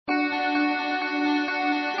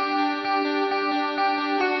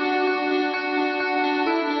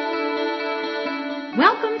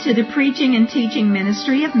Welcome to the preaching and teaching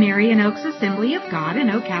ministry of Marion Oaks Assembly of God in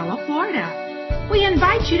Ocala, Florida. We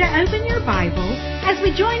invite you to open your Bible as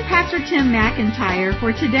we join Pastor Tim McIntyre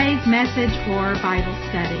for today's message or Bible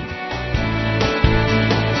study.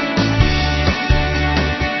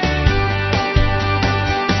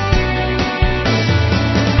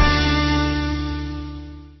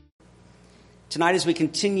 Tonight, as we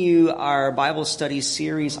continue our Bible study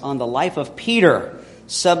series on the life of Peter,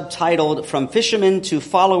 subtitled From Fisherman to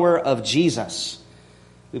Follower of Jesus.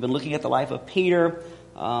 We've been looking at the life of Peter.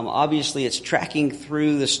 Obviously, it's tracking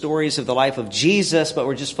through the stories of the life of Jesus, but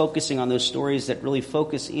we're just focusing on those stories that really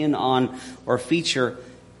focus in on or feature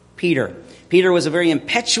Peter. Peter was a very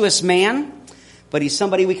impetuous man, but he's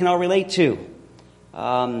somebody we can all relate to.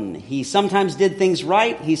 He sometimes did things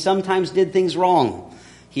right. He sometimes did things wrong.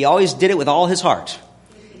 He always did it with all his heart.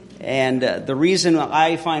 And the reason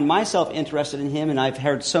I find myself interested in him, and I've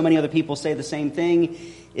heard so many other people say the same thing,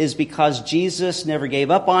 is because Jesus never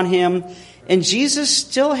gave up on him. And Jesus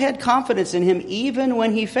still had confidence in him even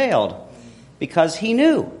when he failed, because he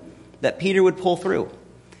knew that Peter would pull through.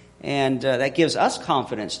 And that gives us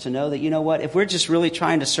confidence to know that, you know what, if we're just really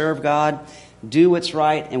trying to serve God, do what's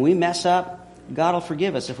right, and we mess up, God will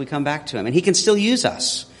forgive us if we come back to him. And he can still use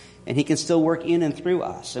us, and he can still work in and through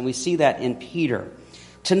us. And we see that in Peter.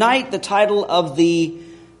 Tonight, the title of the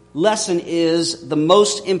lesson is The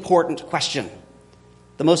Most Important Question.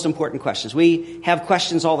 The most important questions. We have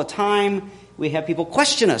questions all the time. We have people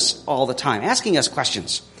question us all the time, asking us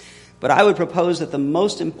questions. But I would propose that the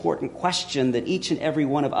most important question that each and every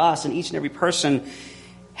one of us and each and every person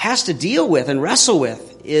has to deal with and wrestle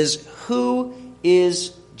with is, who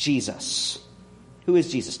is Jesus? Who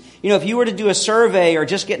is Jesus? You know, if you were to do a survey or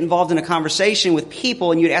just get involved in a conversation with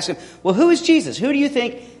people and you'd ask them, well, who is Jesus? Who do you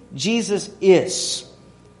think Jesus is?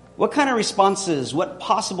 What kind of responses, what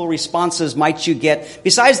possible responses might you get,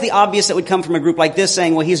 besides the obvious that would come from a group like this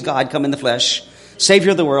saying, well, he's God come in the flesh,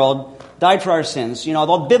 Savior of the world, died for our sins, you know,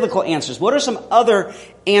 all biblical answers. What are some other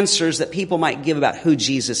answers that people might give about who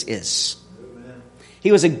Jesus is? Amen.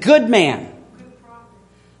 He was a good man,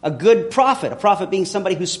 a good prophet, a prophet being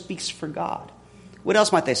somebody who speaks for God. What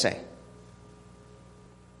else might they say?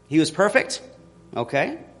 He was perfect?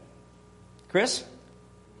 Okay. Chris?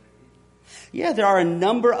 Yeah, there are a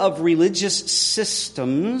number of religious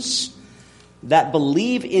systems that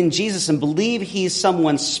believe in Jesus and believe he's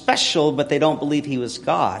someone special, but they don't believe he was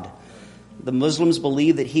God. The Muslims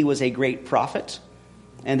believe that he was a great prophet,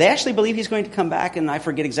 and they actually believe he's going to come back, and I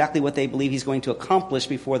forget exactly what they believe he's going to accomplish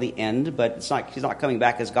before the end, but he's not coming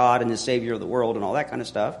back as God and his Savior of the world and all that kind of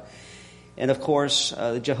stuff. And of course,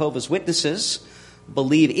 the Jehovah's Witnesses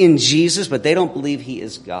believe in Jesus, but they don't believe he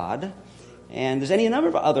is God. And there's any number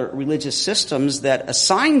of other religious systems that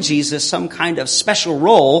assign Jesus some kind of special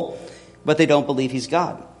role, but they don't believe he's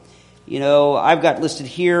God. You know, I've got listed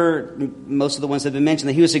here, most of the ones that have been mentioned,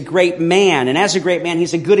 that he was a great man. And as a great man,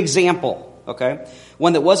 he's a good example. Okay?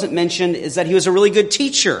 One that wasn't mentioned is that he was a really good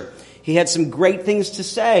teacher. He had some great things to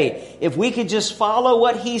say. If we could just follow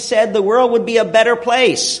what he said, the world would be a better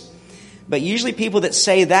place. But usually people that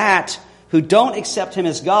say that, who don't accept him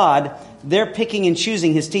as God, they're picking and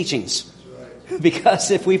choosing his teachings. Right.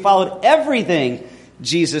 Because if we followed everything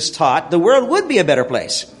Jesus taught, the world would be a better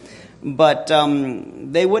place. But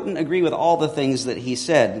they wouldn't agree with all the things that he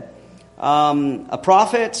said. A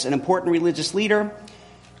prophet, an important religious leader.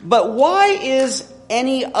 But why is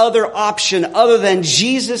any other option other than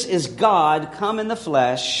Jesus is God, come in the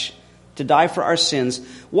flesh to die for our sins?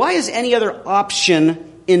 Why is any other option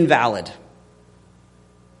invalid?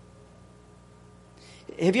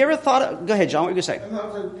 Have you ever thought... Go ahead, John. What were you going to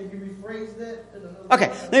say? Can you rephrase that? Okay,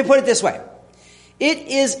 let me put it this way. It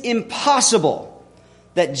is impossible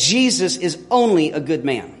that Jesus is only a good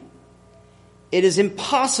man. It is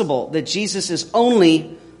impossible that Jesus is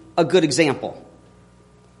only a good example.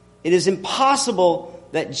 It is impossible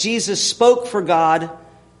that Jesus spoke for God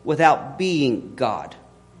without being God.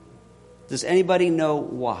 Does anybody know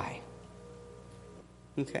why?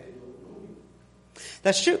 Okay.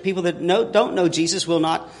 That's true. People that don't know Jesus will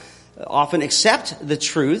not often accept the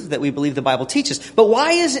truth that we believe the Bible teaches. But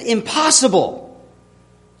why is it impossible?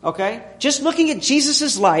 Okay? Just looking at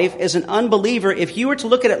Jesus' life as an unbeliever, if you were to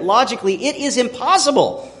look at it logically, it is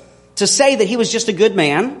impossible to say that he was just a good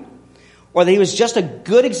man or that he was just a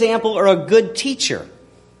good example or a good teacher.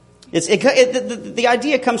 The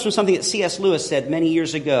idea comes from something that C.S. Lewis said many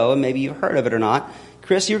years ago, and maybe you've heard of it or not.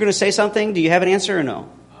 Chris, you were going to say something? Do you have an answer or no?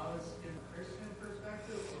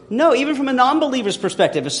 No, even from a non-believer's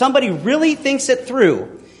perspective, if somebody really thinks it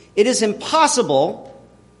through, it is impossible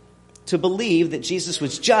to believe that Jesus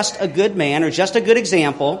was just a good man or just a good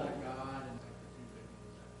example.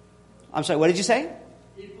 I'm sorry, what did you say?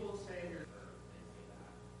 People say you're...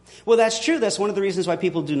 Well, that's true. That's one of the reasons why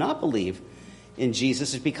people do not believe in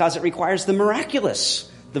Jesus, is because it requires the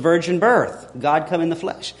miraculous, the virgin birth, God come in the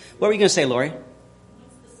flesh. What were you going to say, Lori?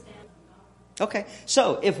 Okay,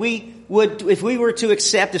 so if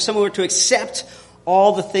someone were to accept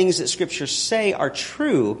all the things that Scripture say are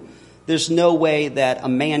true, there's no way that a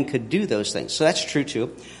man could do those things. So that's true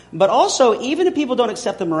too. But also, even if people don't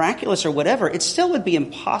accept the miraculous or whatever, it still would be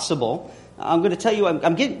impossible. I'm going to tell you,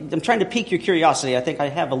 I'm trying to pique your curiosity. I think I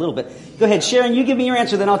have a little bit. Go ahead, Sharon, you give me your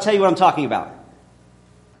answer, then I'll tell you what I'm talking about.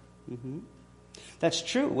 That's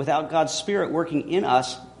true. Without God's Spirit working in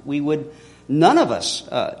us, none of us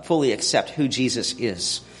fully accept who Jesus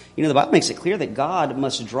is. You know, the Bible makes it clear that God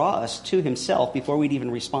must draw us to himself before we'd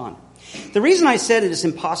even respond. The reason I said it is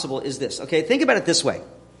impossible is this. Okay, think about it this way.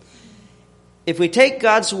 If we take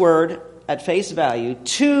God's word at face value,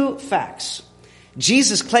 two facts.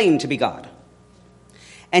 Jesus claimed to be God.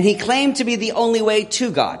 And he claimed to be the only way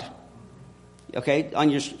to God. Okay, on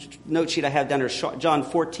your note sheet I have down there John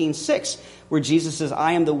 14:6, where Jesus says,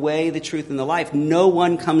 I am the way, the truth, and the life. No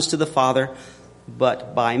one comes to the Father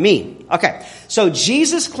but by me. Okay, so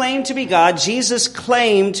Jesus claimed to be God. Jesus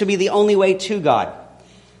claimed to be the only way to God.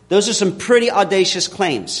 Those are some pretty audacious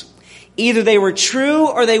claims. Either they were true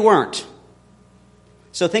or they weren't.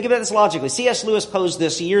 So think about this logically. C.S. Lewis posed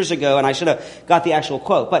this years ago, and I should have got the actual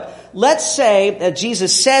quote. But let's say that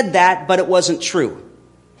Jesus said that, but it wasn't true.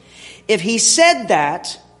 If he said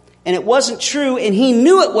that, and it wasn't true, and he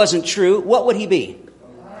knew it wasn't true, what would he be?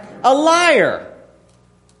 A liar.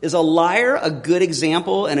 Is a liar a good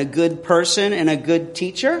example and a good person and a good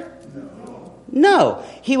teacher? No.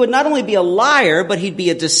 He would not only be a liar, but he'd be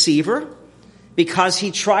a deceiver, because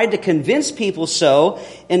he tried to convince people so.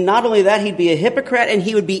 And not only that, he'd be a hypocrite, and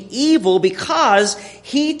he would be evil because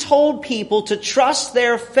he told people to trust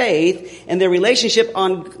their faith and their relationship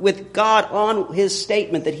with God on his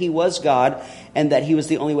statement that he was God and that he was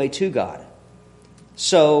the only way to God.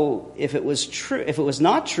 So if it was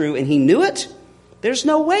not true and he knew it, there's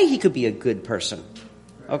no way he could be a good person.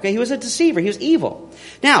 Okay, he was a deceiver. He was evil.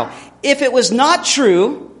 Now, if it was not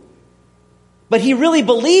true, but he really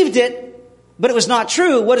believed it, but it was not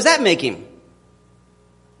true, what does that make him?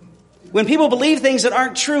 When people believe things that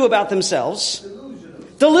aren't true about themselves,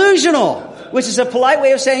 delusional, which is a polite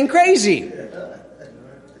way of saying crazy.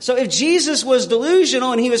 So if Jesus was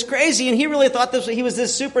delusional and he was crazy and he really thought he was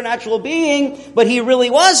this supernatural being, but he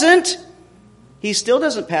really wasn't, he still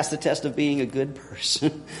doesn't pass the test of being a good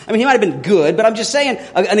person. I mean, he might have been good, but I'm just saying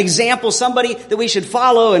an example, somebody that we should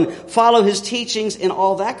follow and follow his teachings and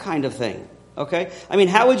all that kind of thing. Okay? I mean,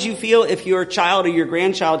 how would you feel if your child or your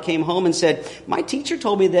grandchild came home and said, my teacher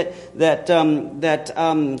told me that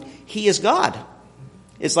he is God.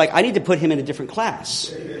 It's like, I need to put him in a different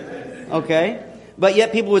class. Okay? But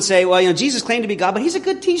yet people would say, well, Jesus claimed to be God, but he's a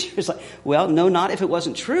good teacher. It's like, well, no, not if it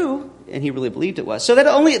wasn't true. And he really believed it was. So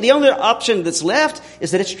the only option that's left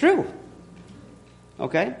is that it's true.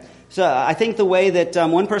 Okay? So I think the way that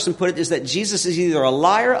one person put it is that Jesus is either a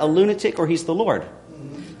liar, a lunatic, or he's the Lord.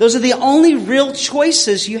 Those are the only real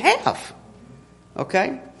choices you have.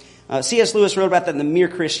 Okay? C.S. Lewis wrote about that in The Mere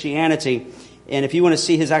Christianity. And if you want to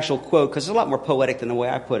see his actual quote, because it's a lot more poetic than the way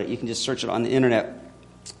I put it, you can just search it on the internet.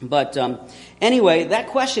 But anyway, that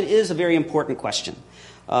question is a very important question.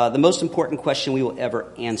 The most important question we will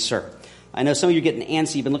ever answer. I know some of you are getting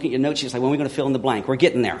antsy. You've been looking at your note sheets like, when are we going to fill in the blank? We're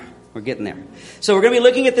getting there. We're getting there. So we're going to be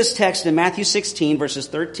looking at this text in Matthew 16, verses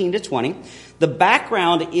 13 to 20. The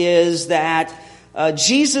background is that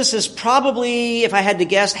Jesus is probably, if I had to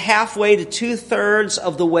guess, halfway to 2/3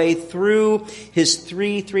 of the way through his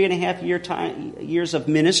 3.5 years of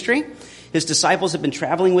ministry. His disciples have been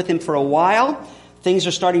traveling with him for a while. Things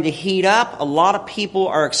are starting to heat up. A lot of people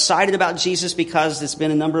are excited about Jesus because it's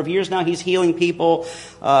been a number of years now. He's healing people.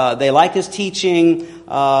 They like his teaching.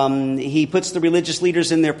 He puts the religious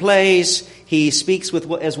leaders in their place. He speaks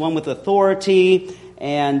as one with authority.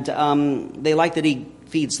 And they like that he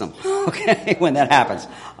feeds them, okay, when that happens.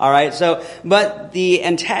 All right, but the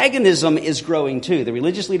antagonism is growing too. The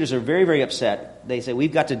religious leaders are very, very upset. They say,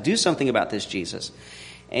 we've got to do something about this Jesus.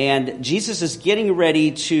 And Jesus is getting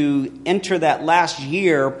ready to enter that last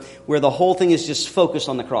year where the whole thing is just focused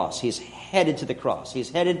on the cross. He's headed to the cross. He's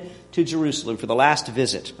headed to Jerusalem for the last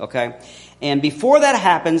visit, okay? And before that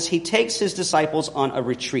happens, he takes his disciples on a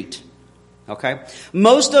retreat, okay?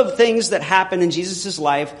 Most of things that happened in Jesus'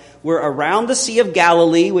 life were around the Sea of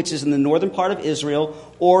Galilee, which is in the northern part of Israel,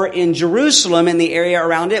 or in Jerusalem in the area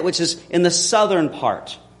around it, which is in the southern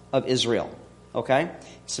part of Israel. Okay?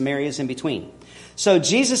 Samaria is in between. So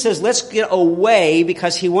Jesus says, let's get away,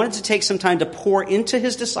 because he wanted to take some time to pour into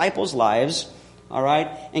his disciples' lives, all right,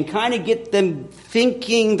 and kind of get them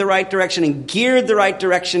thinking the right direction and geared the right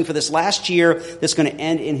direction for this last year that's going to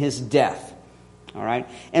end in his death, all right?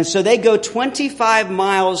 And so they go 25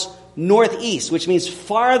 miles northeast, which means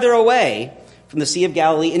farther away from the Sea of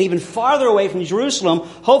Galilee and even farther away from Jerusalem,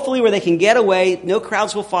 hopefully where they can get away, no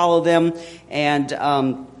crowds will follow them, and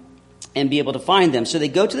be able to find them. So they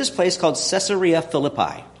go to this place called Caesarea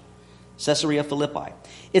Philippi. Caesarea Philippi.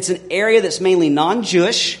 It's an area that's mainly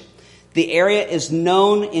non-Jewish. The area is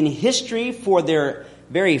known in history for their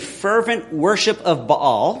very fervent worship of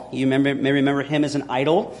Baal. You may remember him as an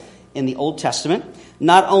idol in the Old Testament.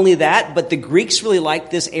 Not only that, but the Greeks really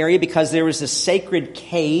liked this area because there was this sacred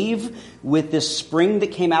cave with this spring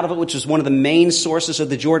that came out of it, which was one of the main sources of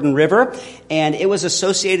the Jordan River. And it was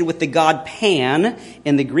associated with the god Pan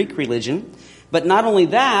in the Greek religion. But not only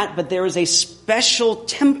that, but there was a special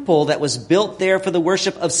temple that was built there for the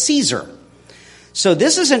worship of Caesar. So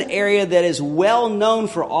this is an area that is well known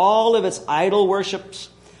for all of its idol worship,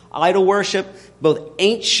 both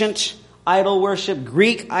ancient idol worship,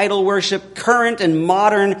 Greek idol worship, current and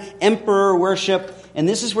modern emperor worship. And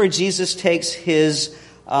this is where Jesus takes his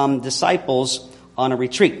disciples on a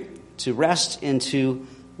retreat to rest and to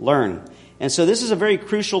learn. And so this is a very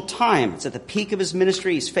crucial time. It's at the peak of his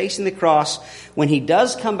ministry. He's facing the cross. When he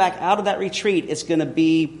does come back out of that retreat, it's going to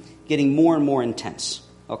be getting more and more intense.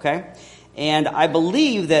 Okay? And I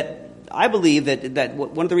believe that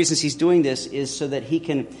one of the reasons he's doing this is so that he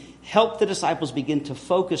can help the disciples begin to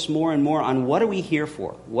focus more and more on what are we here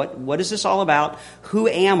for? What is this all about? Who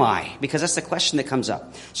am I? Because that's the question that comes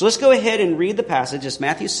up. So let's go ahead and read the passage. It's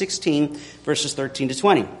Matthew 16, verses 13 to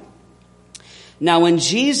 20. Now when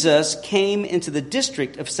Jesus came into the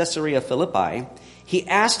district of Caesarea Philippi, he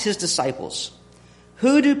asked his disciples,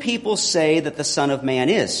 "Who do people say that the Son of Man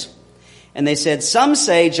is?" And they said, "Some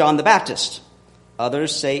say John the Baptist,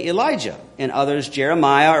 others say Elijah, and others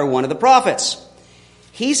Jeremiah or one of the prophets."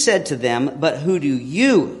 He said to them, "But who do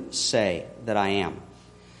you say that I am?"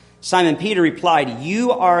 Simon Peter replied,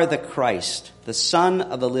 "You are the Christ, the Son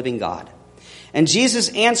of the living God." And Jesus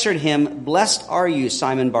answered him, "Blessed are you,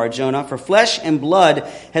 Simon Bar-Jonah, for flesh and blood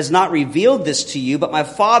has not revealed this to you, but my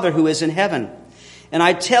Father who is in heaven. And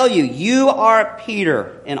I tell you, you are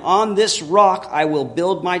Peter, and on this rock I will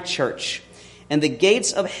build my church, and the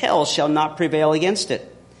gates of hell shall not prevail against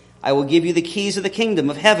it. I will give you the keys of the kingdom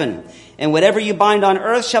of heaven, and whatever you bind on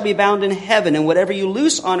earth shall be bound in heaven, and whatever you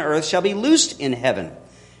loose on earth shall be loosed in heaven."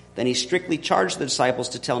 Then he strictly charged the disciples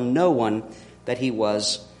to tell no one that he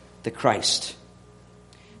was the Christ.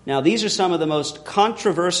 Now, these are some of the most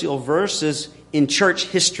controversial verses in church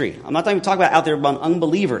history. I'm not even talking about out there among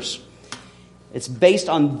unbelievers. It's based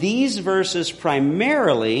on these verses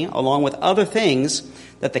primarily, along with other things,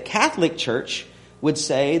 that the Catholic Church would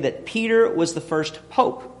say that Peter was the first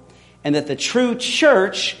pope, and that the true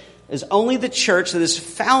church is only the church that is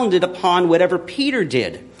founded upon whatever Peter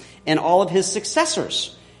did and all of his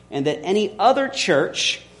successors, and that any other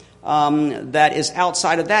church that is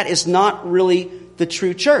outside of that is not really the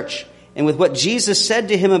true church. And with what Jesus said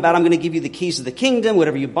to him about, "I'm going to give you the keys of the kingdom,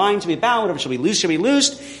 whatever you bind shall be bound, whatever shall be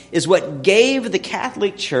loosed, is what gave the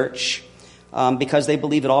Catholic Church, because they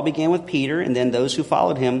believe it all began with Peter and then those who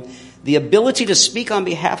followed him, the ability to speak on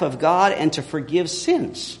behalf of God and to forgive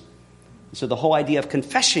sins. So the whole idea of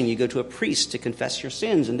confession, you go to a priest to confess your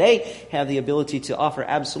sins, and they have the ability to offer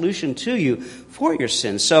absolution to you for your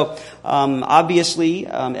sins. So obviously,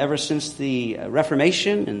 ever since the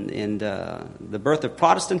Reformation and the birth of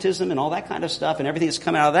Protestantism and all that kind of stuff and everything that's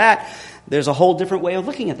come out of that, there's a whole different way of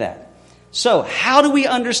looking at that. So how do we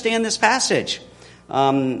understand this passage?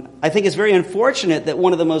 I think it's very unfortunate that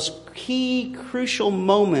one of the most key, crucial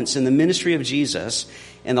moments in the ministry of Jesus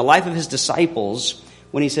and the life of his disciples,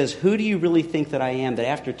 when he says, "Who do you really think that I am?" that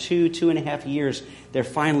after 2.5 years, they're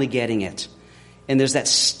finally getting it. And there's that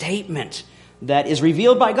statement that is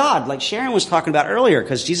revealed by God, like Sharon was talking about earlier,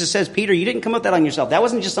 because Jesus says, "Peter, you didn't come up with that on yourself. That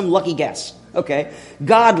wasn't just some lucky guess." Okay?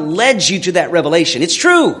 God led you to that revelation. It's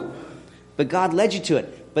true. But God led you to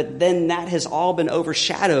it. But then that has all been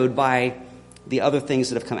overshadowed by the other things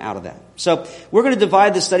that have come out of that. So we're going to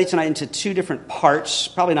divide the study tonight into two different parts,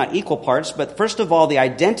 probably not equal parts, but first of all, the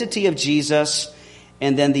identity of Jesus,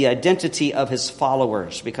 and then the identity of his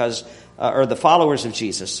followers, or the followers of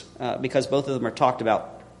Jesus, because both of them are talked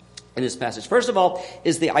about in this passage. First of all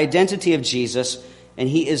is the identity of Jesus, and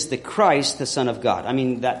he is the Christ, the Son of God. I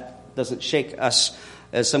mean, that doesn't shake us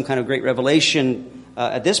as some kind of great revelation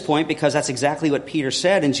at this point, because that's exactly what Peter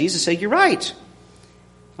said, and Jesus said, "You're right."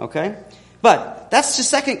 Okay? But that's the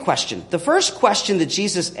second question. The first question that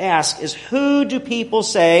Jesus asks is, who do people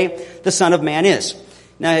say the Son of Man is?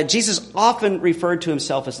 Now, Jesus often referred to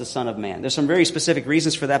himself as the Son of Man. There's some very specific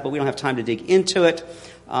reasons for that, but we don't have time to dig into it.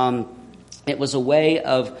 It was a way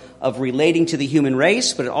of relating to the human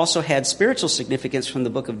race, but it also had spiritual significance from the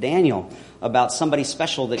book of Daniel about somebody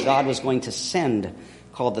special that God was going to send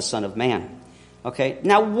called the Son of Man. Okay,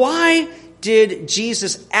 now why did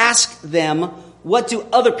Jesus ask them, what do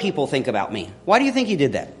other people think about me? Why do you think he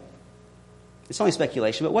did that? It's only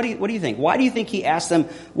speculation, but what do you think? Why do you think he asked them,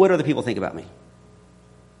 what do other people think about me?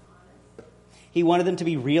 He wanted them to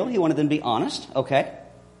be real. He wanted them to be honest. Okay.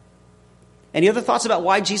 Any other thoughts about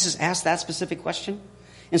why Jesus asked that specific question?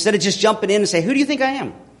 Instead of just jumping in and say, who do you think I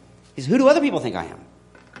am? He said, who do other people think I am?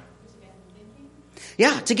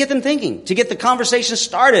 Yeah, to get them thinking, to get the conversation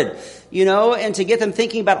started, and to get them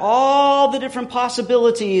thinking about all the different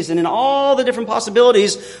possibilities, and in all the different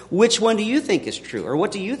possibilities, which one do you think is true, or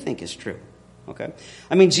what do you think is true? Okay.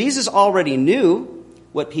 I mean, Jesus already knew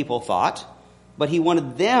what people thought, but he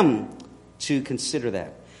wanted them to consider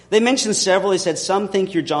that. They mentioned several. They said, some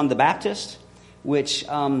think you're John the Baptist, which, the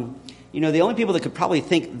only people that could probably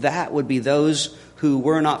think that would be those who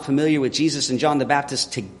were not familiar with Jesus and John the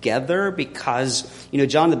Baptist together, because,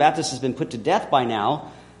 John the Baptist has been put to death by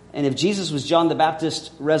now. And if Jesus was John the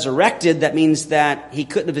Baptist resurrected, that means that he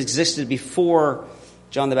couldn't have existed before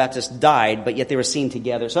John the Baptist died, but yet they were seen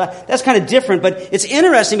together. So that's kind of different, but it's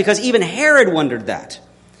interesting because even Herod wondered that.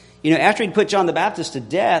 After he'd put John the Baptist to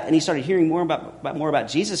death and he started hearing more about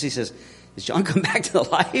Jesus, he says, is John come back to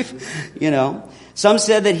life? Some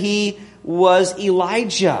said that he was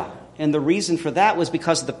Elijah. And the reason for that was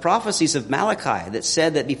because of the prophecies of Malachi that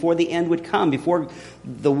said that before the end would come, before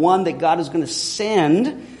the one that God is going to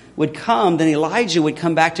send would come, then Elijah would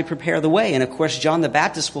come back to prepare the way. And of course, John the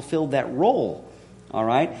Baptist fulfilled that role. All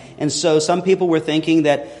right. And so some people were thinking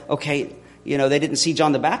that, okay, they didn't see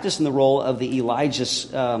John the Baptist in the role of the Elijah's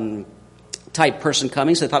type person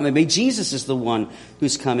coming, so they thought maybe Jesus is the one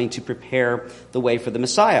who's coming to prepare the way for the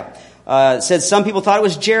Messiah. It said some people thought it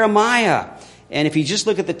was Jeremiah. And if you just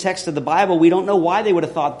look at the text of the Bible, we don't know why they would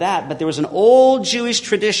have thought that, but there was an old Jewish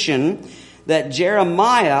tradition that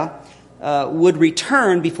Jeremiah would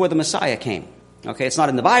return before the Messiah came. Okay, it's not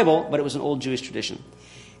in the Bible, but it was an old Jewish tradition.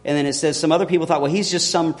 And then it says some other people thought, well, he's just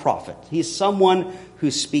some prophet. He's someone who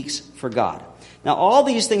speaks for God. Now, all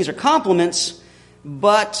these things are compliments,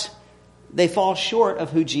 but they fall short of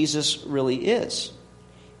who Jesus really is.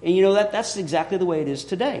 And that's exactly the way it is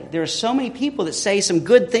today. There are so many people that say some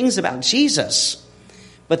good things about Jesus,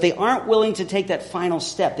 but they aren't willing to take that final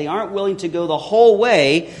step. They aren't willing to go the whole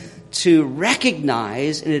way to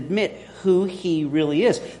recognize and admit who he really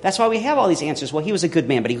is. That's why we have all these answers. Well, he was a good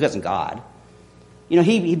man, but he wasn't God.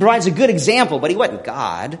 He provides a good example, but he wasn't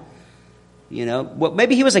God. Well,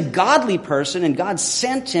 maybe he was a godly person and God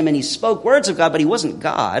sent him and he spoke words of God, but he wasn't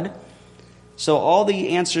God. So all the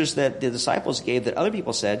answers that the disciples gave that other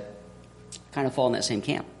people said kind of fall in that same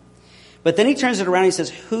camp. But then he turns it around and he says,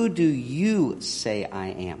 who do you say I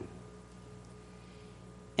am?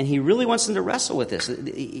 And he really wants them to wrestle with this.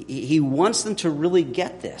 He wants them to really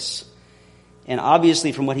get this. And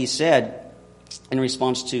obviously from what he said in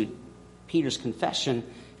response to Peter's confession,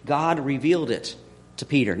 God revealed it to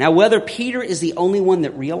Peter. Now, whether Peter is the only one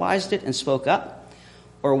that realized it and spoke up,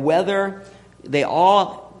 or whether they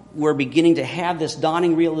all were beginning to have this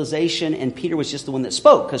dawning realization and Peter was just the one that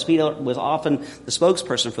spoke, because Peter was often the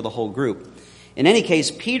spokesperson for the whole group. In any case,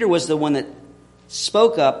 Peter was the one that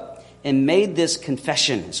spoke up and made this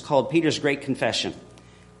confession. It's called Peter's Great Confession,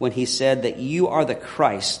 when he said that you are the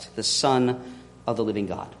Christ, the Son of the living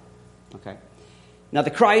God. Okay. Now, the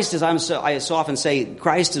Christ, as I so often say,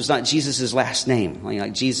 Christ is not Jesus' last name.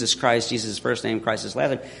 Like Jesus Christ, Jesus' first name, Christ's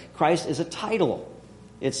last name. Christ is a title.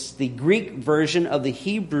 It's the Greek version of the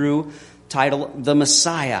Hebrew title, the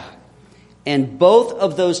Messiah. And both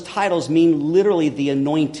of those titles mean literally the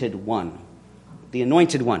anointed one. The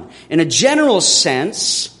anointed one. In a general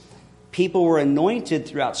sense, people were anointed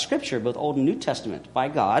throughout Scripture, both Old and New Testament, by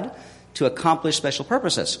God to accomplish special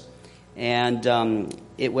purposes. And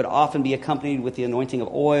it would often be accompanied with the anointing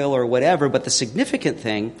of oil or whatever, but the significant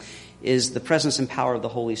thing is the presence and power of the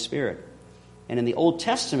Holy Spirit. And in the Old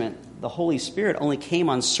Testament, the Holy Spirit only came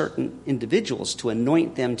on certain individuals to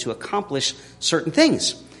anoint them to accomplish certain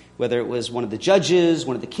things, whether it was one of the judges,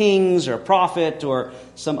 one of the kings, or a prophet, or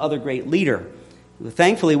some other great leader.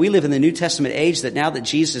 Thankfully, we live in the New Testament age that now that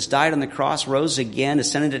Jesus died on the cross, rose again,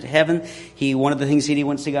 ascended to heaven, one of the things he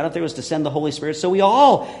once he got up there was to send the Holy Spirit. So we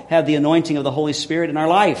all have the anointing of the Holy Spirit in our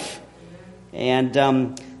life.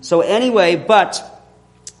 And so anyway, but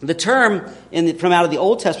The term from out of the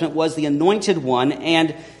Old Testament was the Anointed One,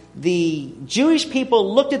 and the Jewish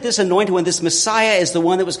people looked at this Anointed One, this Messiah, as the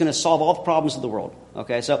one that was going to solve all the problems of the world.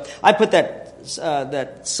 Okay, so I put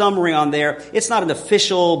that summary on there. It's not an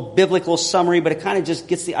official biblical summary, but it kind of just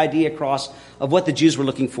gets the idea across of what the Jews were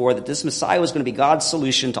looking for, that this Messiah was going to be God's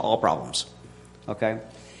solution to all problems. Okay,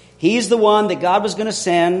 he's the one that God was going to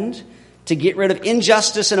send to get rid of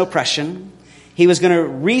injustice and oppression. He was going to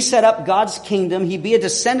reset up God's kingdom. He'd be a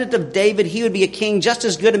descendant of David. He would be a king just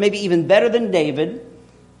as good and maybe even better than David.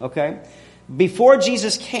 Okay? Before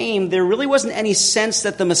Jesus came, there really wasn't any sense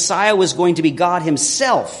that the Messiah was going to be God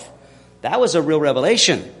himself. That was a real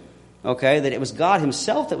revelation. Okay? That it was God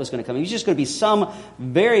himself that was going to come. He was just going to be some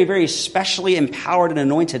very, very specially empowered and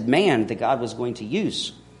anointed man that God was going to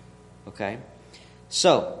use. Okay?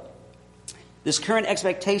 So, this current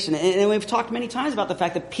expectation, and we've talked many times about the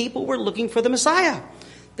fact that people were looking for the Messiah.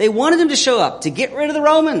 They wanted him to show up, to get rid of the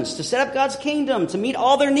Romans, to set up God's kingdom, to meet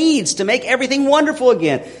all their needs, to make everything wonderful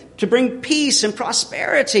again, to bring peace and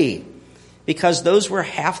prosperity, because those were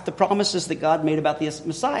half the promises that God made about the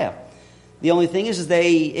Messiah. The only thing is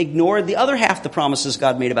they ignored the other half the promises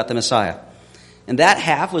God made about the Messiah. And that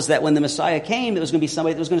half was that when the Messiah came, it was going to be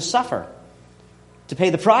somebody that was going to suffer, to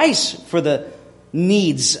pay the price for the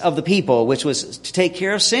needs of the people, which was to take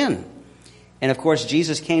care of sin. And of course,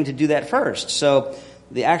 Jesus came to do that first. So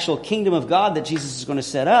the actual kingdom of God that Jesus is going to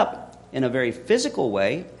set up in a very physical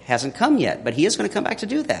way hasn't come yet, but he is going to come back to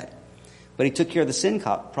do that. But he took care of the sin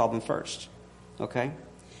problem first. Okay?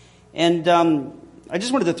 And I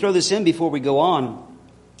just wanted to throw this in before we go on,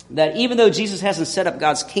 that even though Jesus hasn't set up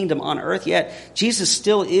God's kingdom on earth yet, Jesus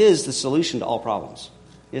still is the solution to all problems.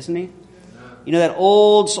 Isn't he? You know that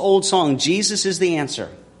old song, Jesus is the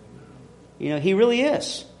answer. You know, he really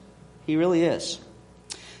is. He really is.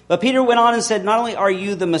 But Peter went on and said, not only are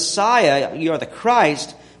you the Messiah, you are the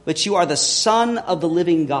Christ, but you are the Son of the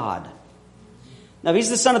living God. Now, if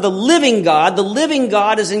he's the Son of the living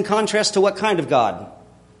God is in contrast to what kind of God?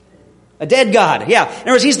 A dead God. Yeah. In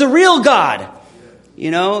other words, he's the real God.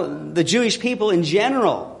 You know, the Jewish people in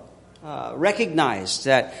general recognized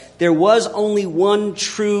that there was only one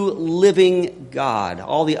true living God.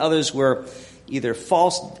 All the others were either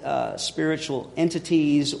false spiritual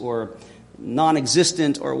entities or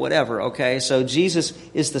non-existent or whatever, okay? So Jesus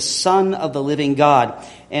is the Son of the living God.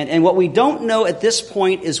 And what we don't know at this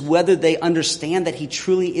point is whether they understand that he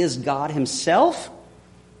truly is God himself,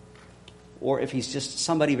 or if he's just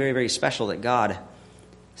somebody very, very special that God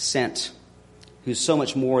sent, who's so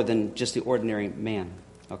much more than just the ordinary man.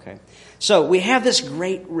 Okay, so we have this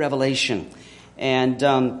great revelation, and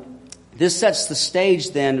this sets the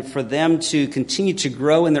stage then for them to continue to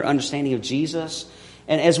grow in their understanding of Jesus.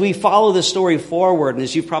 And as we follow the story forward, and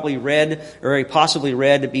as you've probably read or possibly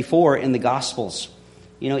read before in the Gospels,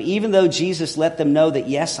 you know, even though Jesus let them know that,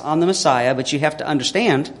 yes, I'm the Messiah, but you have to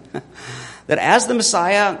understand that as the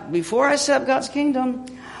Messiah, before I set up God's kingdom,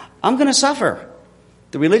 I'm going to suffer.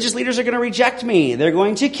 The religious leaders are going to reject me. They're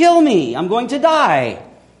going to kill me. I'm going to die.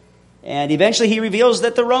 And eventually he reveals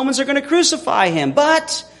that the Romans are going to crucify him.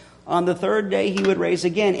 But on the third day he would rise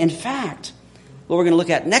again. In fact, what we're going to look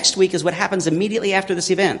at next week is what happens immediately after this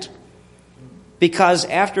event. Because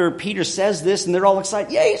after Peter says this and they're all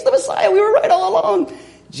excited, yay, he's the Messiah, we were right all along.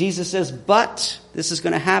 Jesus says, but this is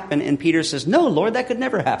going to happen. And Peter says, no, Lord, that could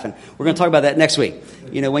never happen. We're going to talk about that next week.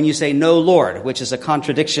 You know, when you say no, Lord, which is a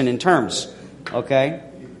contradiction in terms. Okay?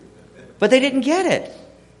 But they didn't get it.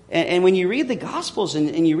 And when you read the Gospels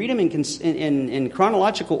and you read them in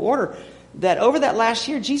chronological order, that over that last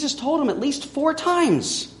year, Jesus told them at least 4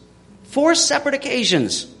 times, 4 separate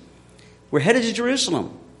occasions, we're headed to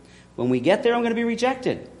Jerusalem. When we get there, I'm going to be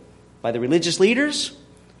rejected by the religious leaders,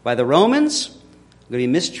 by the Romans. I'm going to be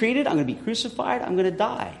mistreated. I'm going to be crucified. I'm going to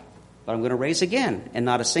die. But I'm going to rise again. And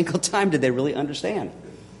not a single time did they really understand.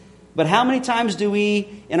 But how many times do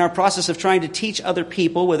we, in our process of trying to teach other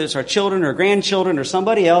people, whether it's our children or grandchildren or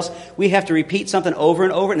somebody else, we have to repeat something over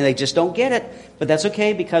and over and they just don't get it. But that's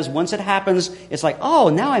okay, because once it happens, it's like, oh,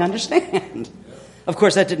 now I understand. Of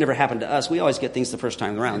course, that didn't ever happen to us. We always get things the first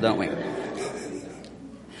time around, don't we?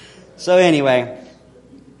 So anyway,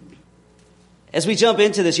 as we jump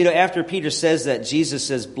into this, you know, after Peter says that, Jesus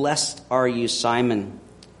says, blessed are you, Simon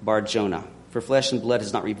Bar-Jonah, for flesh and blood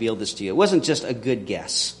has not revealed this to you. It wasn't just a good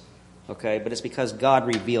guess. Okay, but it's because God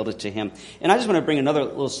revealed it to him. And I just want to bring another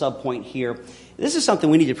little sub-point here. This is something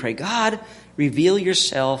we need to pray. God, reveal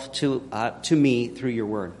yourself to me through your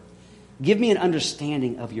word. Give me an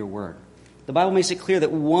understanding of your word. The Bible makes it clear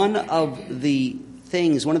that one of the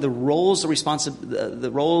things, one of the roles,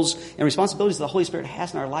 the roles and responsibilities that the Holy Spirit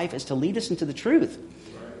has in our life is to lead us into the truth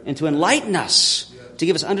and to enlighten us, to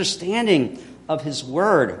give us understanding of his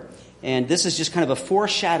word. And this is just kind of a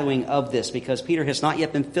foreshadowing of this, because Peter has not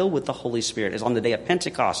yet been filled with the Holy Spirit. It's on the day of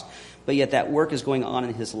Pentecost, but yet that work is going on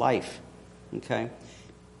in his life. Okay?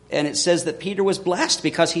 And it says that Peter was blessed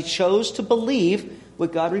because he chose to believe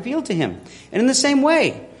what God revealed to him. And in the same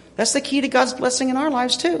way, that's the key to God's blessing in our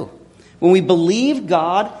lives too. When we believe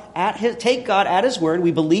God, take God at his word,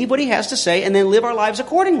 we believe what he has to say, and then live our lives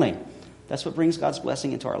accordingly. That's what brings God's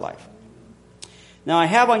blessing into our life. Now, I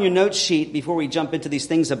have on your note sheet, before we jump into these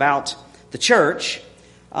things about the church,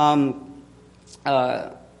 as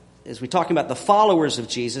we're talking about the followers of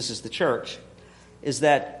Jesus as the church, is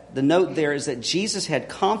that the note there is that Jesus had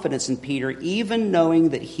confidence in Peter even knowing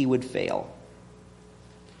that he would fail.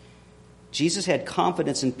 Jesus had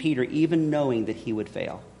confidence in Peter even knowing that he would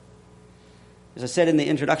fail. As I said in the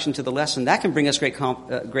introduction to the lesson, that can bring us great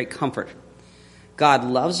comfort. God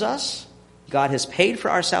loves us. God has paid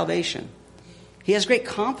for our salvation. He has great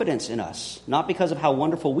confidence in us, not because of how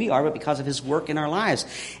wonderful we are, but because of his work in our lives.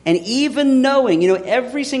 And even knowing,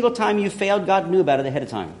 every single time you failed, God knew about it ahead of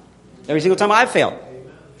time. Every single time I've failed.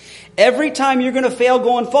 Every time you're going to fail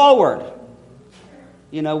going forward.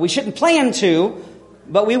 We shouldn't plan to,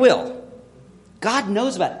 but we will. God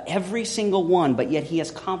knows about every single one, but yet he has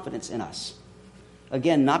confidence in us.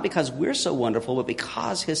 Again, not because we're so wonderful, but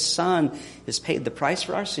because his Son has paid the price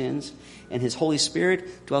for our sins, and his Holy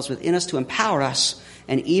Spirit dwells within us to empower us.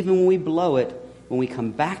 And even when we blow it, when we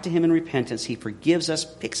come back to him in repentance, he forgives us,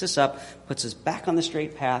 picks us up, puts us back on the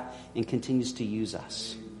straight path, and continues to use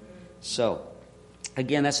us. So,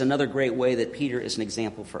 again, that's another great way that Peter is an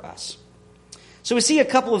example for us. So we see a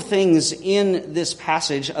couple of things in this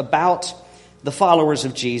passage about the followers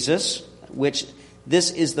of Jesus, which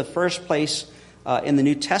this is the first place in the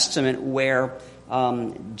New Testament where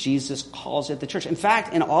Jesus calls it the church. In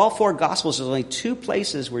fact, in all four Gospels, there's only two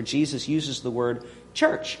places where Jesus uses the word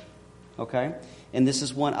church. Okay? And this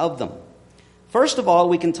is one of them. First of all,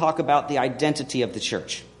 we can talk about the identity of the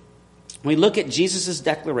church. When we look at Jesus'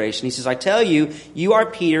 declaration, he says, I tell you, you are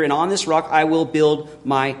Peter, and on this rock I will build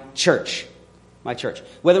my church. My church.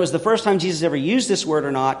 Whether it was the first time Jesus ever used this word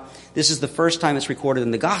or not, this is the first time it's recorded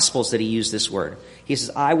in the Gospels that he used this word. He says,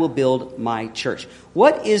 I will build my church.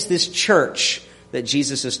 What is this church that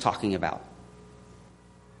Jesus is talking about?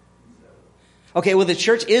 Okay, well, the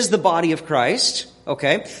church is the body of Christ.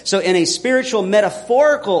 Okay, so in a spiritual,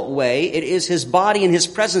 metaphorical way, it is his body and his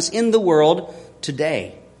presence in the world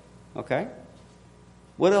today. Okay?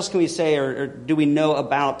 What else can we say or do we know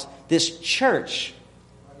about this church?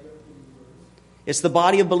 It's the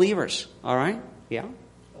body of believers, all right? Yeah?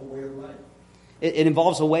 A way of life. It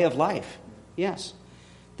involves a way of life, yes.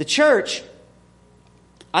 The church,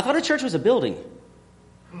 I thought a church was a building.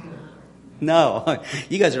 No,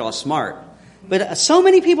 you guys are all smart. But so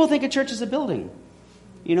many people think a church is a building.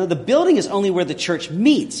 The building is only where the church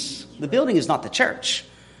meets. The building is not the church.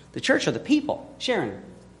 The church are the people. Sharon?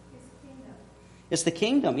 It's the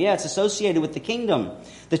kingdom. Yeah, it's associated with the kingdom.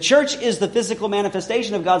 The church is the physical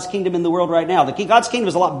manifestation of God's kingdom in the world right now. God's kingdom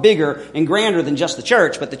is a lot bigger and grander than just the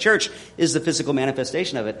church, but the church is the physical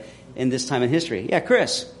manifestation of it in this time in history. Yeah,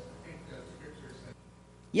 Chris?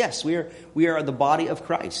 Yes, we are the body of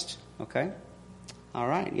Christ. Okay? All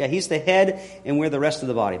right. Yeah, he's the head and we're the rest of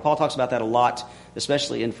the body. Paul talks about that a lot,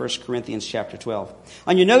 especially in 1 Corinthians chapter 12.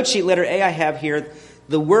 On your note sheet, letter A, I have here,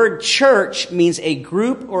 the word church means a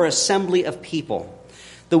group or assembly of people.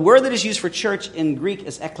 The word that is used for church in Greek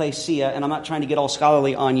is ekklesia, and I'm not trying to get all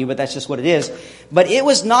scholarly on you, but that's just what it is. But it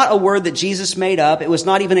was not a word that Jesus made up. It was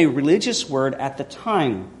not even a religious word at the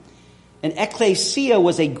time. An ekklesia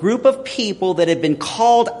was a group of people that had been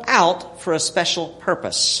called out for a special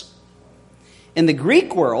purpose. In the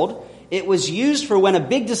Greek world, it was used for when a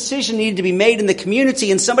big decision needed to be made in the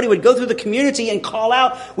community and somebody would go through the community and call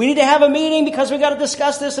out, we need to have a meeting because we've got to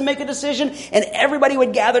discuss this and make a decision. And everybody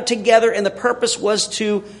would gather together and the purpose was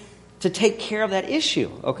to take care of that issue.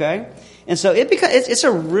 Okay? And so it's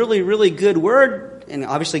a really, really good word. And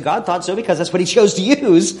obviously God thought so because that's what he chose to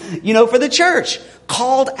use, for the church.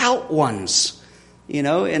 Called out ones. In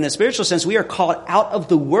a spiritual sense, we are called out of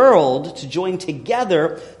the world to join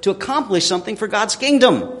together to accomplish something for God's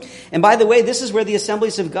kingdom. And by the way, this is where the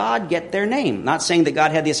Assemblies of God get their name. Not saying that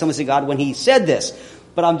God had the Assemblies of God when he said this,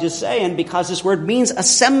 but I'm just saying because this word means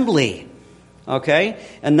assembly. Okay?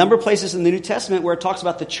 A number of places in the New Testament where it talks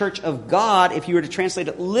about the church of God, if you were to translate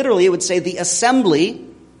it literally, it would say the assembly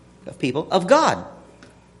of people of God.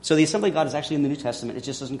 So the assembly of God is actually in the New Testament. It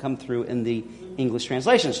just doesn't come through in the English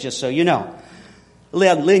translations, just so you know.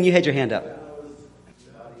 Lynn, you had your hand up.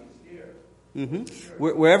 Mm-hmm.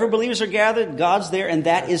 Wherever believers are gathered, God's there, and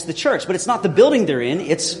that is the church. But it's not the building they're in,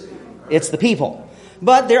 it's the people.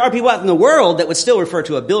 But there are people out in the world that would still refer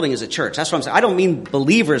to a building as a church. That's what I'm saying. I don't mean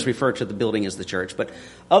believers refer to the building as the church, but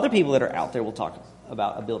other people that are out there will talk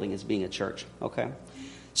about a building as being a church. Okay?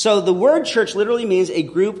 So the word church literally means a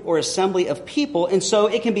group or assembly of people, and so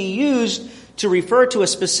it can be used to refer to a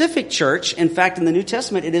specific church. In fact, in the New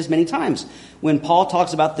Testament, it is many times. When Paul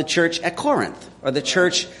talks about the church at Corinth, or the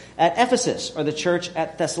church at Ephesus, or the church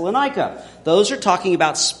at Thessalonica, those are talking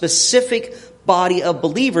about specific body of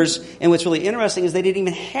believers. And what's really interesting is they didn't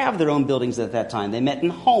even have their own buildings at that time. They met in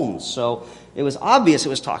homes. So it was obvious it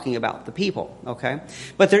was talking about the people. Okay?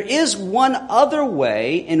 But there is one other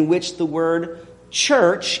way in which the word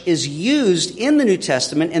church is used in the New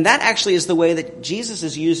Testament, and that actually is the way that Jesus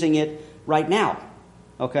is using it right now.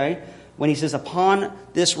 Okay? When he says, upon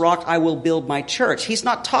this rock I will build my church. He's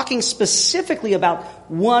not talking specifically about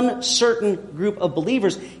one certain group of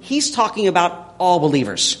believers. He's talking about all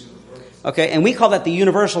believers. Okay? And we call that the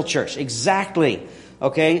universal church. Exactly.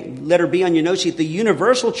 Okay? Letter B on your note sheet. The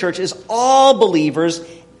universal church is all believers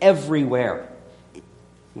everywhere.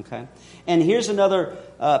 Okay? And here's another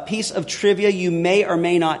piece of trivia you may or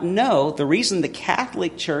may not know. The reason the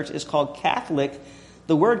Catholic Church is called Catholic,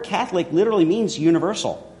 the word Catholic literally means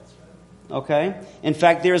universal. Okay? In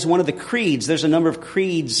fact, there's one of the creeds. There's a number of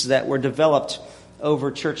creeds that were developed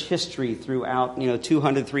over church history throughout,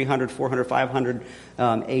 200, 300, 400, 500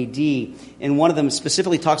 A.D. And one of them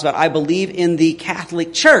specifically talks about, I believe in the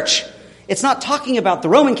Catholic Church. It's not talking about the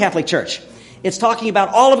Roman Catholic Church. It's talking about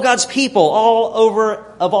all of God's people, all over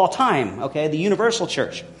of all time, okay, the universal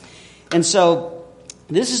church. And so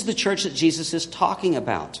this is the church that Jesus is talking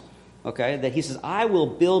about, okay, that he says, I will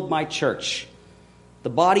build my church,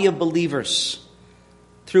 the body of believers,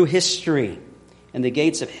 through history, and the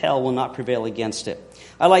gates of hell will not prevail against it.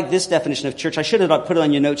 I like this definition of church. I should have put it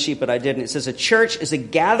on your note sheet, but I didn't. It says a church is a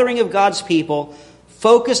gathering of God's people,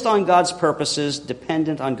 focused on God's purposes,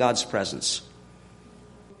 dependent on God's presence.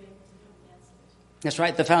 That's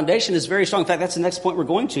right. The foundation is very strong. In fact, that's the next point we're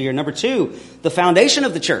going to here. Number 2, the foundation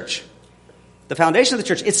of the church. The foundation of the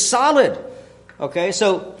church. It's solid. Okay,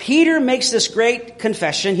 so Peter makes this great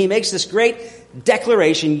confession. He makes this great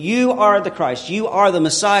declaration. You are the Christ. You are the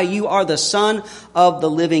Messiah. You are the Son of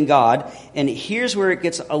the living God. And here's where it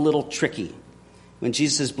gets a little tricky. When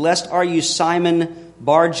Jesus says, blessed are you, Simon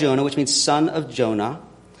Bar-Jonah, which means son of Jonah.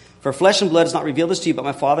 For flesh and blood has not revealed this to you, but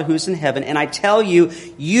my Father who is in heaven. And I tell you,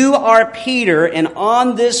 you are Peter, and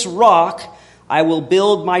on this rock I will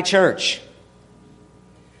build my church.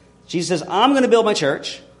 Jesus says, I'm going to build my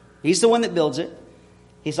church. He's the one that builds it.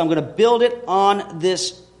 He says, I'm going to build it on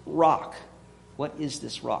this rock. What is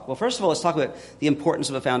this rock? Well, first of all, let's talk about the importance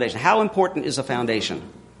of a foundation. How important is a foundation?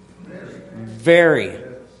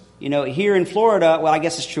 Very. Here in Florida, well, I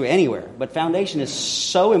guess it's true anywhere, but foundation is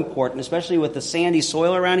so important, especially with the sandy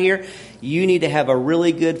soil around here. You need to have a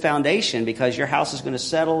really good foundation because your house is going to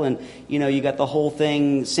settle and, you got the whole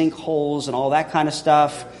thing, sinkholes and all that kind of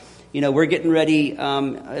stuff. We're getting ready in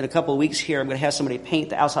a couple of weeks here. I'm going to have somebody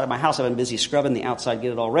paint the outside of my house. I've been busy scrubbing the outside,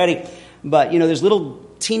 get it all ready. But, there's little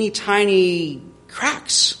teeny tiny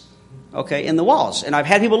cracks. Okay, in the walls. And I've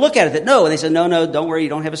had people look at it that no, and they said, no, don't worry, you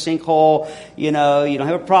don't have a sinkhole, you don't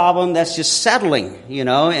have a problem, that's just settling,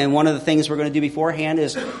 and one of the things we're going to do beforehand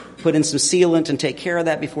is put in some sealant and take care of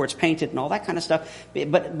that before it's painted and all that kind of stuff.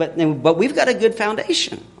 But we've got a good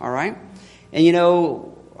foundation, all right?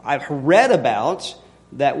 And I've read about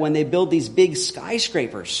that when they build these big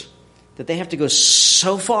skyscrapers, that they have to go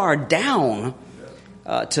so far down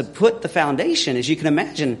to put the foundation. As you can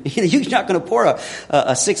imagine, you're not going to pour a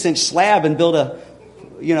 6-inch slab and build a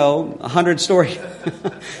 100-story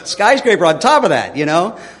skyscraper on top of that. Even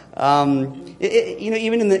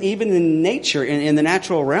in nature, in the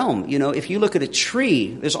natural realm, if you look at a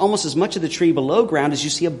tree, there's almost as much of the tree below ground as you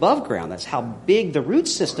see above ground. That's how big the root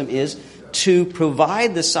system is to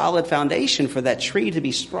provide the solid foundation for that tree to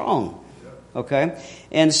be strong. Okay,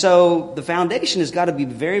 and so the foundation has got to be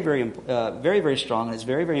very, very, very strong, and it's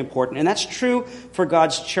very, very important, and that's true for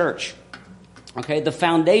God's church. Okay, the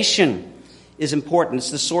foundation is important.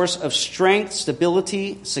 It's the source of strength,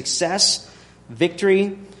 stability, success,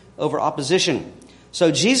 victory over opposition.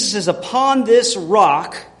 So Jesus says, upon this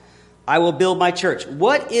rock I will build my church.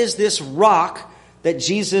 What is this rock that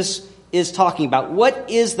Jesus is talking about? What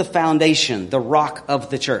is the foundation, the rock of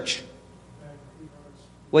the church?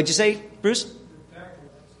 What'd you say, Bruce?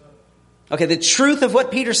 Okay, the truth of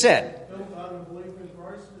what Peter said.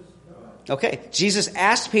 Okay, Jesus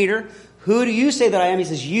asked Peter, who do you say that I am? He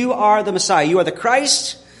says, you are the Messiah. You are the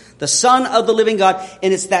Christ, the Son of the living God.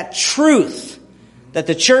 And it's that truth that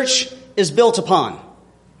the church is built upon.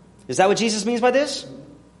 Is that what Jesus means by this?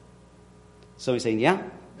 So he's saying, yeah,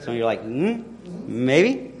 Some of you are like,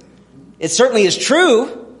 maybe. It certainly is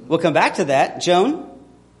true. We'll come back to that. Joan?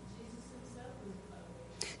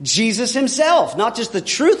 Jesus himself. Not just the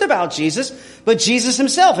truth about Jesus, but Jesus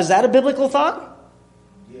himself. Is that a biblical thought?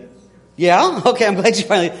 Yes. Yeah? Okay, I'm glad you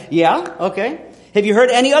finally... Yeah? Okay. Have you heard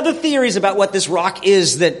any other theories about what this rock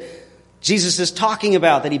is that Jesus is talking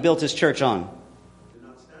about that he built his church on?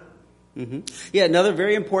 Yeah, another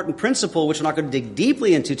very important principle, which we're not going to dig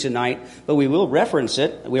deeply into tonight, but we will reference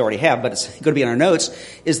it. We already have, but it's going to be in our notes,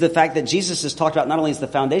 is the fact that Jesus has talked about not only as the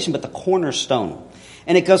foundation, but the cornerstone.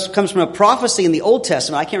 And it comes from a prophecy in the Old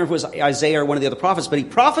Testament. I can't remember if it was Isaiah or one of the other prophets, but he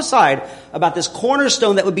prophesied about this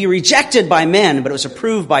cornerstone that would be rejected by men, but it was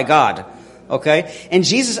approved by God. Okay? And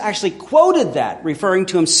Jesus actually quoted that, referring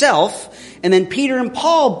to himself. And then Peter and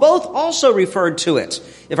Paul both also referred to it.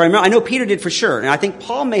 If I remember, I know Peter did for sure. And I think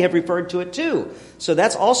Paul may have referred to it too. So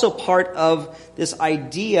that's also part of this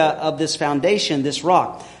idea of this foundation, this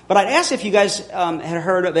rock. But I'd ask if you guys had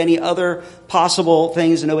heard of any other possible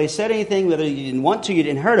things. And nobody said anything, whether you didn't want to, you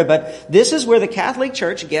didn't heard it. But this is where the Catholic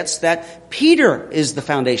Church gets that Peter is the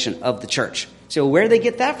foundation of the church. So where do they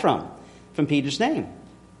get that from? From Peter's name.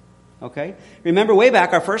 Okay? Remember way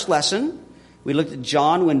back, our first lesson, we looked at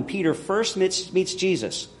John when Peter first meets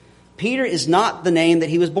Jesus. Peter is not the name that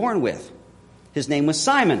he was born with. His name was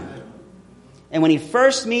Simon. And when he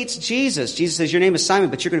first meets Jesus, Jesus says, your name is Simon,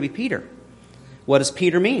 but you're going to be Peter. What does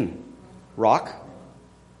Peter mean? Rock.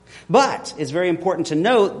 But it's very important to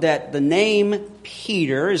note that the name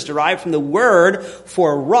Peter is derived from the word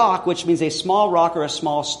for rock, which means a small rock or a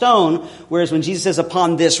small stone. Whereas when Jesus says,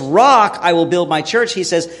 upon this rock I will build my church, he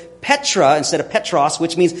says Petra instead of Petros,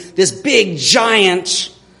 which means this big,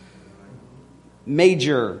 giant,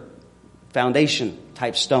 major foundation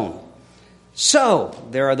type stone. So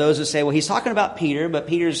there are those who say, well, he's talking about Peter, but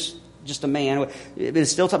Peter's just a man.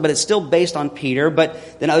 It's still based on Peter.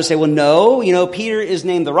 But then others say, well, no, Peter is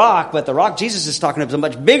named the rock, but the rock Jesus is talking about is a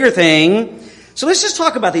much bigger thing. So let's just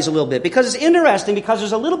talk about these a little bit, because it's interesting, because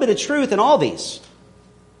there's a little bit of truth in all these.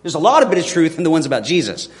 There's a lot of bit of truth in the ones about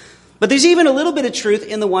Jesus. But there's even a little bit of truth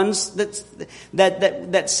in the ones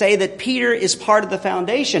that say that Peter is part of the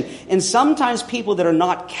foundation. And sometimes people that are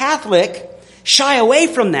not Catholic shy away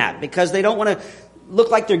from that because they don't want to look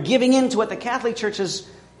like they're giving in to what the Catholic Church has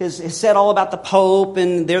said all about the Pope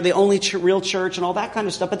and they're the only real church and all that kind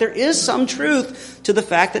of stuff. But there is some truth to the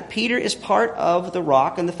fact that Peter is part of the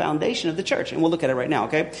rock and the foundation of the church. And we'll look at it right now,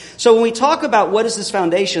 okay? So when we talk about what is this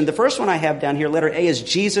foundation, the first one I have down here, letter A, is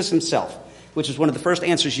Jesus himself, which is one of the first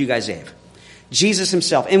answers you guys gave. Jesus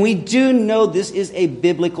himself. And we do know this is a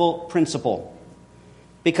biblical principle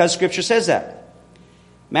because Scripture says that.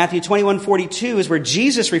 Matthew 21:42 is where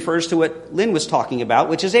Jesus refers to what Lynn was talking about,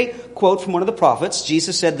 which is a quote from one of the prophets.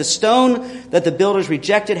 Jesus said, the stone that the builders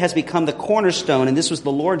rejected has become the cornerstone, and this was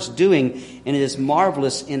the Lord's doing, and it is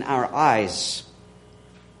marvelous in our eyes.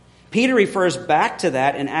 Peter refers back to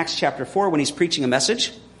that in Acts chapter 4 when he's preaching a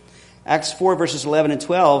message. Acts 4 verses 11 and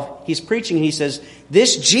 12, he's preaching and he says,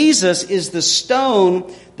 this Jesus is the stone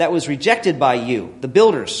that was rejected by you, the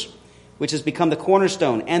builders, which has become the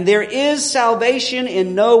cornerstone. And there is salvation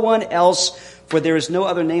in no one else, for there is no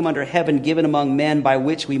other name under heaven given among men by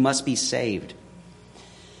which we must be saved.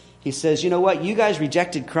 He says, you know what? You guys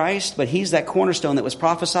rejected Christ, but he's that cornerstone that was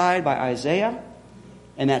prophesied by Isaiah.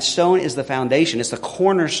 And that stone is the foundation. It's the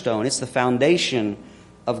cornerstone. It's the foundation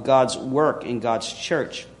of God's work in God's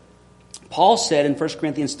church. Paul said in 1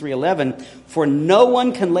 Corinthians 3:11, for no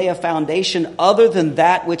one can lay a foundation other than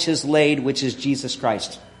that which is laid, which is Jesus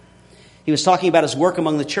Christ. He was talking about his work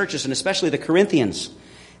among the churches, and especially the Corinthians. And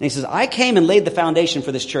he says, I came and laid the foundation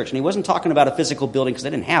for this church. And he wasn't talking about a physical building because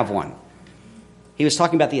they didn't have one. He was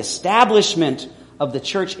talking about the establishment of the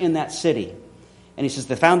church in that city. And he says,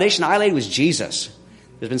 the foundation I laid was Jesus.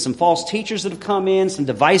 There's been some false teachers that have come in, some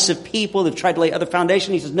divisive people that have tried to lay other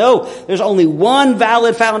foundations. He says, no, there's only one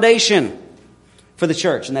valid foundation for the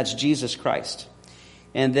church, and that's Jesus Christ.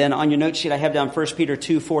 And then on your note sheet, I have down 1 Peter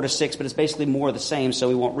 2:4-6, but it's basically more of the same, so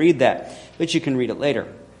we won't read that. But you can read it later.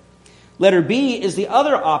 Letter B is the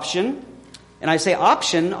other option. And I say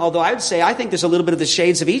option, although I would say I think there's a little bit of the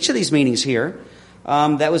shades of each of these meanings here.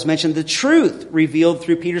 That was mentioned, the truth revealed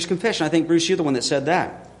through Peter's confession. I think, Bruce, you're the one that said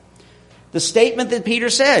that. The statement that Peter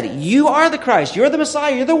said, you are the Christ, you're the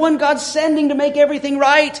Messiah, you're the one God's sending to make everything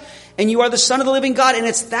right, and you are the Son of the living God. And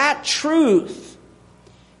it's that truth,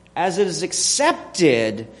 as it is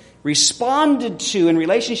accepted, responded to in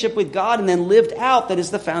relationship with God, and then lived out, that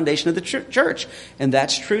is the foundation of the church. And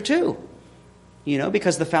that's true too.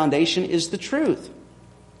 Because the foundation is the truth.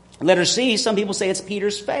 Letter C, some people say it's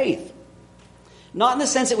Peter's faith. Not in the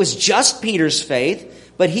sense it was just Peter's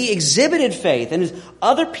faith, but he exhibited faith. And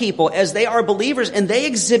other people, as they are believers and they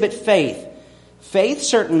exhibit faith, faith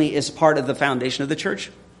certainly is part of the foundation of the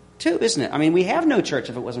church too, isn't it? I mean, we have no church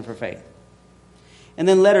if it wasn't for faith. And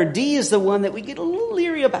then letter D is the one that we get a little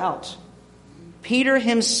leery about. Peter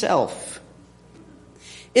himself.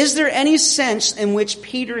 Is there any sense in which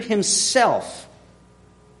Peter himself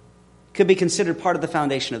could be considered part of the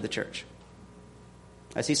foundation of the church?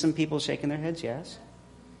 I see some people shaking their heads, yes.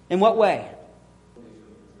 In what way?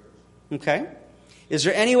 Okay. Is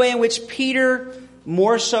there any way in which Peter,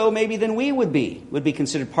 more so maybe than we would be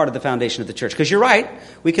considered part of the foundation of the church? Because you're right,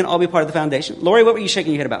 we can all be part of the foundation. Lori, what were you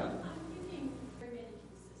shaking your head about?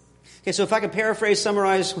 Okay, so if I could paraphrase,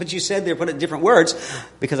 summarize what you said there, put it in different words,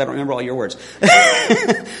 because I don't remember all your words.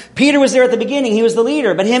 Peter was there at the beginning. He was the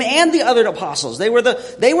leader. But him and the other apostles, they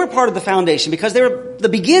were part of the foundation because they were the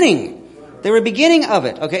beginning. They were the beginning of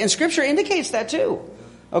it. Okay, and Scripture indicates that too.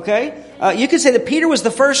 Okay, you could say that Peter was the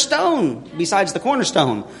first stone besides the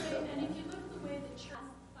cornerstone. And if you look at the way the church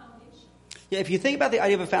foundation. Yeah, if you think about the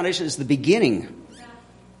idea of a foundation as the beginning.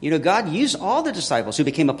 You know, God used all the disciples who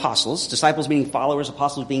became apostles, disciples meaning followers,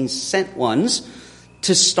 apostles being sent ones,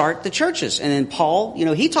 to start the churches. And then Paul, you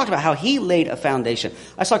know, he talked about how he laid a foundation.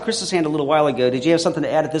 I saw Chris's hand a little while ago. Did you have something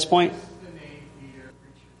to add at this point?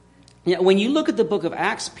 Yeah, when you look at the book of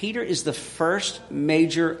Acts, Peter is the first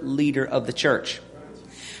major leader of the church.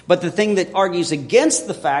 But the thing that argues against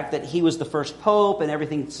the fact that he was the first pope and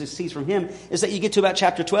everything succeeds from him is that you get to about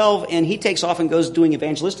chapter 12 and he takes off and goes doing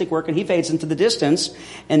evangelistic work and he fades into the distance.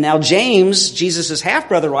 And now James, Jesus'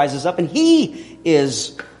 half-brother, rises up and he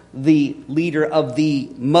is the leader of the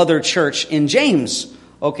mother church in James.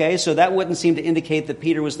 Okay, so that wouldn't seem to indicate that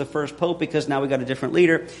Peter was the first pope because now we got a different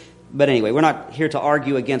leader. But anyway, we're not here to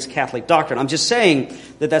argue against Catholic doctrine. I'm just saying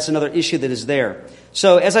that that's another issue that is there.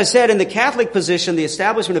 So, as I said, in the Catholic position, the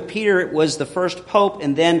establishment of Peter was the first pope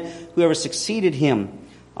and then whoever succeeded him.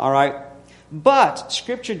 All right? But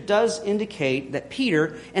Scripture does indicate that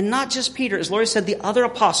Peter, and not just Peter, as Lori said, the other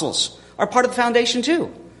apostles are part of the foundation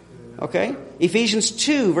too. Okay? Ephesians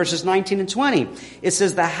 2, verses 19 and 20. It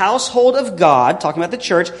says, the household of God, talking about the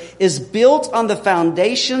church, is built on the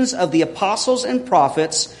foundations of the apostles and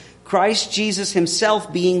prophets, Christ Jesus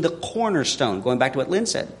himself being the cornerstone. Going back to what Lynn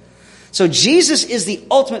said. So Jesus is the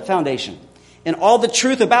ultimate foundation. And all the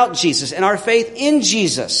truth about Jesus and our faith in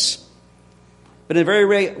Jesus. But in a very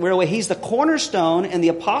real way, he's the cornerstone and the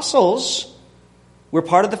apostles were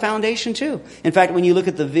part of the foundation too. In fact, when you look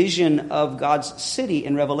at the vision of God's city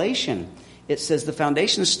in Revelation, it says the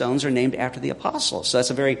foundation stones are named after the apostles. So that's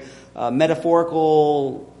a very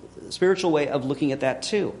metaphorical, spiritual way of looking at that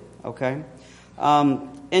too. Okay?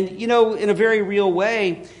 And, you know, in a very real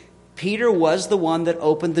way, Peter was the one that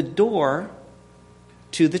opened the door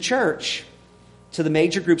to the church, to the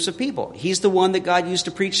major groups of people. He's the one that God used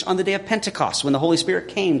to preach on the day of Pentecost when the Holy Spirit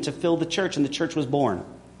came to fill the church and the church was born.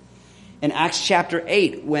 In Acts chapter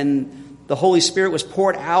 8, when the Holy Spirit was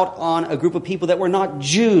poured out on a group of people that were not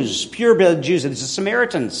Jews, pure-blood Jews, it was the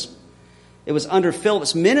Samaritans. It was under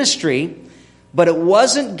Philip's ministry, but it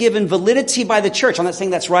wasn't given validity by the church. I'm not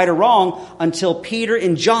saying that's right or wrong until Peter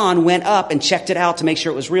and John went up and checked it out to make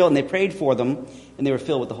sure it was real, and they prayed for them, and they were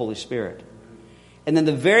filled with the Holy Spirit. And then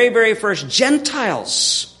the very, very first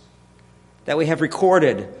Gentiles that we have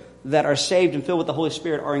recorded that are saved and filled with the Holy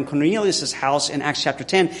Spirit are in Cornelius' house in Acts chapter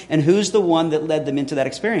 10. And who's the one that led them into that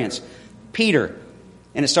experience? Peter.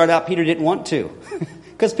 And it started out Peter didn't want to.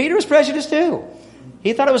 Because Peter was prejudiced too.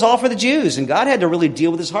 He thought it was all for the Jews. And God had to really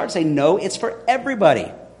deal with his heart and say, no, it's for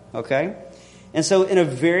everybody. Okay? And so in a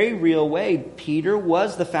very real way, Peter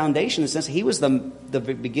was the foundation in the sense that he was the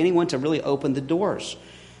beginning one to really open the doors.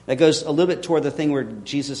 That goes a little bit toward the thing where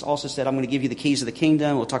Jesus also said, I'm going to give you the keys of the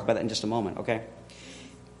kingdom. We'll talk about that in just a moment. Okay?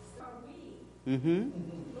 Mm-hmm.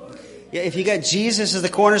 Yeah, if you got Jesus as the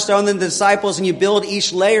cornerstone, then the disciples, and you build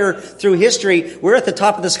each layer through history, we're at the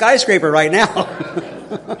top of the skyscraper right now.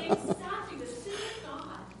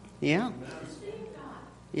 Yeah.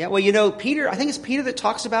 Yeah, well, you know, Peter, I think it's Peter that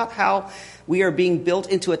talks about how we are being built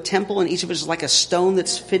into a temple and each of us is like a stone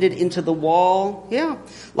that's fitted into the wall. Yeah,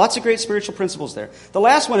 lots of great spiritual principles there. The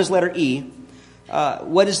last one is letter E.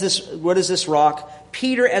 What is this rock?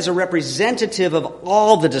 Peter as a representative of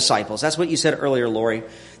all the disciples. That's what you said earlier, Lori.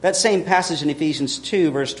 That same passage in Ephesians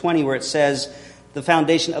 2, verse 20, where it says the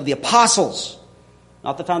foundation of the apostles.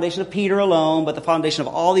 Not the foundation of Peter alone, but the foundation of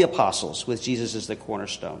all the apostles with Jesus as the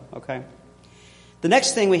cornerstone. Okay? The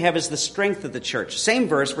next thing we have is the strength of the church. Same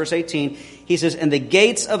verse, verse 18. He says, and the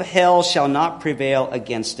gates of hell shall not prevail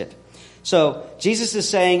against it. So Jesus is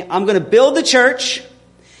saying, I'm going to build the church.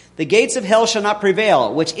 The gates of hell shall not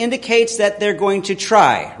prevail, which indicates that they're going to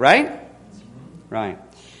try, right? Right.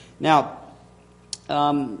 Now,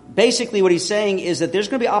 basically what he's saying is that there's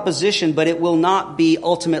going to be opposition, but it will not be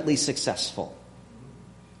ultimately successful.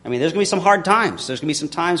 I mean, there's going to be some hard times. There's going to be some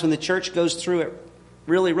times when the church goes through it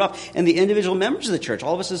really rough, and the individual members of the church,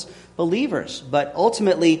 all of us as believers. But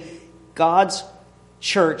ultimately, God's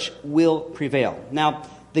church will prevail. Now,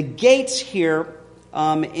 the gates here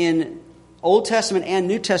in Old Testament and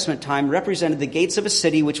New Testament time represented the gates of a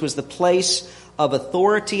city, which was the place of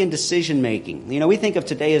authority and decision making. You know, we think of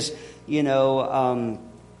today as,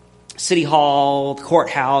 city hall,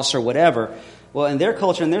 courthouse, or whatever. Well, in their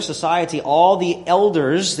culture, in their society, all the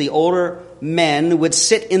elders, the older men, would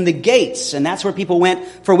sit in the gates. And that's where people went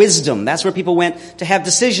for wisdom. That's where people went to have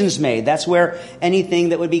decisions made. That's where anything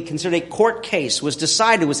that would be considered a court case was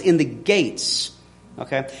decided, was in the gates.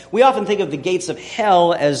 Okay? We often think of the gates of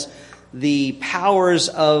hell as the powers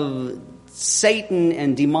of Satan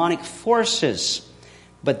and demonic forces.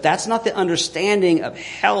 But that's not the understanding of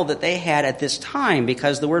hell that they had at this time,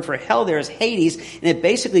 because the word for hell there is Hades, and it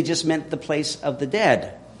basically just meant the place of the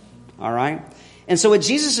dead. All right? And so what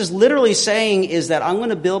Jesus is literally saying is that I'm going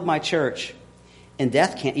to build my church, and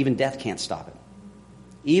even death can't stop it.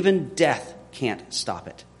 Even death can't stop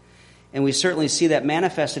it. And we certainly see that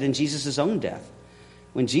manifested in Jesus' own death.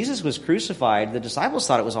 When Jesus was crucified, the disciples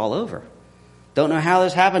thought it was all over. Don't know how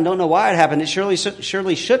this happened, don't know why it happened. It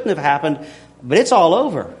surely shouldn't have happened, but it's all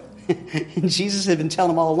over. And Jesus had been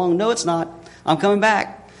telling them all along, no, it's not. I'm coming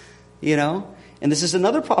back. And this is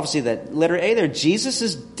another prophecy, that letter A there,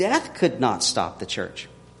 Jesus' death could not stop the church.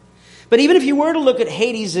 But even if you were to look at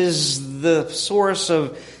Hades as the source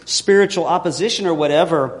of spiritual opposition or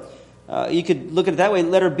whatever, you could look at it that way.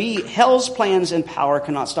 Letter B, hell's plans and power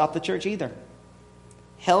cannot stop the church either.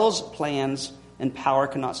 Hell's plans and power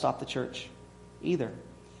cannot stop the church either.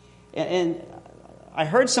 And I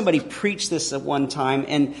heard somebody preach this at one time,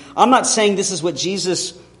 and I'm not saying this is what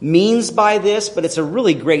Jesus means by this, but it's a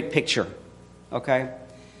really great picture. Okay?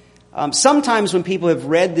 Sometimes when people have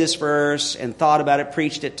read this verse and thought about it,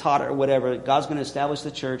 preached it, taught it, or whatever, God's going to establish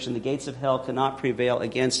the church and the gates of hell cannot prevail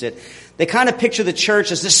against it. They kind of picture the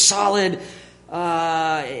church as this solid,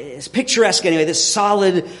 it's picturesque anyway, this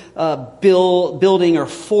solid building or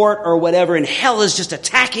fort or whatever, and hell is just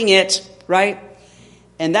attacking it, right?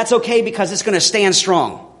 And that's okay because it's going to stand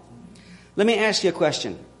strong. Let me ask you a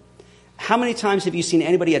question. How many times have you seen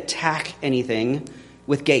anybody attack anything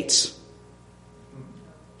with gates?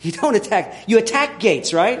 You don't attack. You attack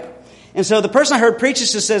gates, right? And so the person I heard preach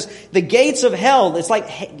this just says, the gates of hell, it's like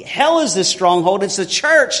hell is this stronghold. It's the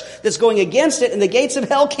church that's going against it, and the gates of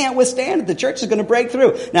hell can't withstand it. The church is going to break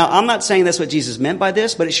through. Now, I'm not saying that's what Jesus meant by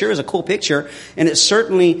this, but it sure is a cool picture, and it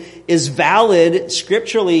certainly is valid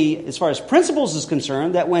scripturally as far as principles is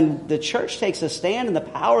concerned, that when the church takes a stand in the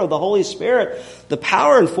power of the Holy Spirit, the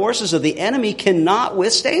power and forces of the enemy cannot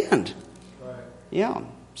withstand. Right. Yeah.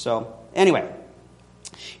 So, anyway.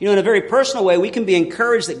 In a very personal way, we can be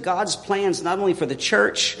encouraged that God's plans, not only for the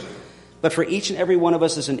church, but for each and every one of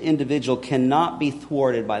us as an individual, cannot be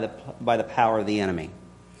thwarted by the power of the enemy.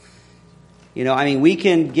 We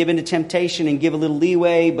can give into temptation and give a little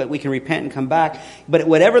leeway, but we can repent and come back. But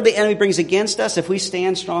whatever the enemy brings against us, if we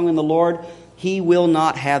stand strong in the Lord, he will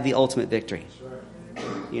not have the ultimate victory.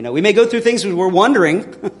 We may go through things we're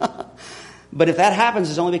wondering, but if that happens,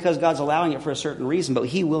 it's only because God's allowing it for a certain reason, but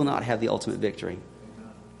he will not have the ultimate victory.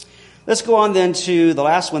 Let's go on then to the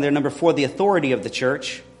last one there, number 4, the authority of the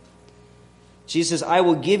church. Jesus says, I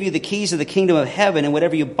will give you the keys of the kingdom of heaven, and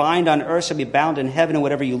whatever you bind on earth shall be bound in heaven, and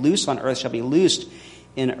whatever you loose on earth shall be loosed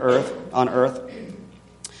on earth.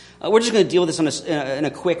 We're just going to deal with this in a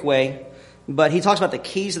quick way. But he talks about the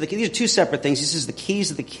keys of the kingdom. These are two separate things. He says the keys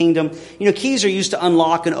of the kingdom. Keys are used to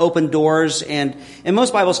unlock and open doors. And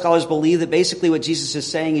most Bible scholars believe that basically what Jesus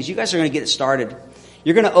is saying is you guys are going to get it started.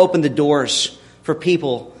 You're going to open the doors for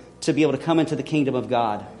people to be able to come into the kingdom of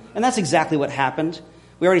God. And that's exactly what happened.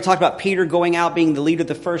 We already talked about Peter going out, being the leader of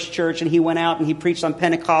the first church, and he went out and he preached on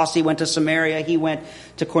Pentecost. He went to Samaria. He went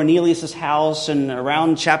to Cornelius' house, and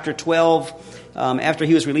around chapter 12, after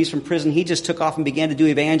he was released from prison, he just took off and began to do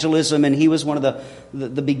evangelism, and he was one of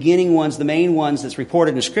the beginning ones, the main ones that's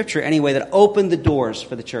reported in Scripture anyway, that opened the doors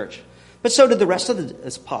for the church. But so did the rest of the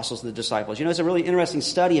apostles and the disciples. It's a really interesting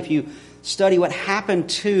study if you study what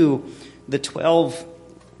happened to the 12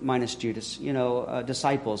 minus Judas,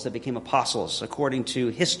 disciples that became apostles according to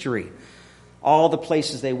history. All the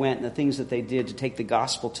places they went and the things that they did to take the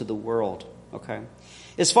gospel to the world. Okay.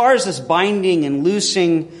 As far as this binding and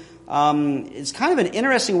loosing, it's kind of an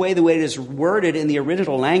interesting way the way it is worded in the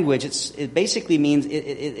original language. It basically means,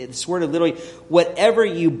 it's worded literally, whatever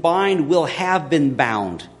you bind will have been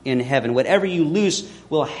bound in heaven. Whatever you loose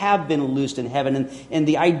will have been loosed in heaven. And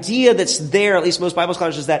the idea that's there, at least most Bible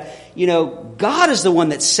scholars, is that, God is the one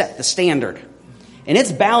that set the standard. And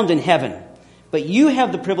it's bound in heaven. But you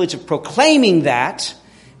have the privilege of proclaiming that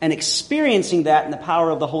and experiencing that in the power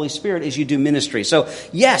of the Holy Spirit as you do ministry. So,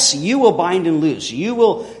 yes, you will bind and loose. You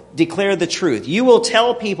will declare the truth. You will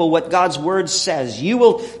tell people what God's Word says. You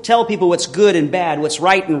will tell people what's good and bad, what's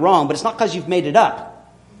right and wrong. But it's not because you've made it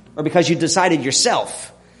up or because you decided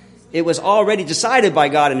yourself. It was already decided by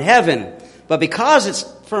God in heaven. But because it's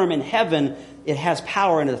firm in heaven, it has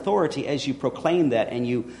power and authority as you proclaim that and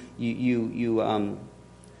you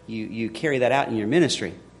carry that out in your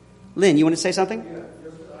ministry. Lynn, you want to say something?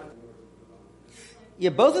 Yeah,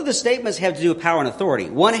 both of the statements have to do with power and authority.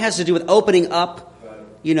 One has to do with opening up,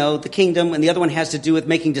 the kingdom, and the other one has to do with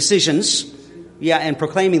making decisions. Yeah, and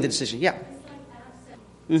proclaiming the decision. Yeah.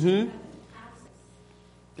 Mm-hmm.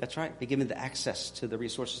 That's right. Be given the access to the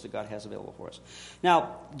resources that God has available for us.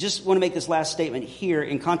 Now, just want to make this last statement here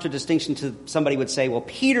in contradistinction to somebody would say, well,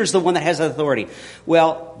 Peter's the one that has that authority.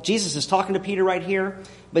 Well, Jesus is talking to Peter right here,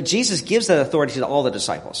 but Jesus gives that authority to all the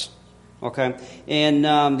disciples. Okay, and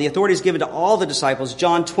the authority is given to all the disciples.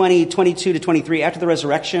 John 20, 22 to 23, after the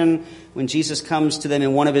resurrection, when Jesus comes to them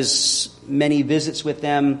in one of his many visits with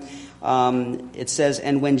them, it says,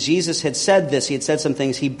 and when Jesus had said this, he had said some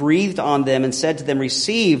things, he breathed on them and said to them,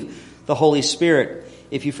 receive the Holy Spirit.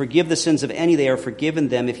 If you forgive the sins of any, they are forgiven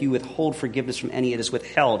them. If you withhold forgiveness from any, it is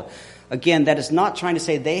withheld. Again, that is not trying to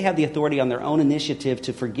say they have the authority on their own initiative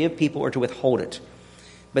to forgive people or to withhold it.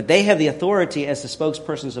 But they have the authority as the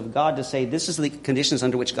spokespersons of God to say, this is the conditions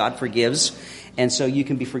under which God forgives, and so you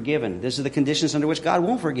can be forgiven. These are the conditions under which God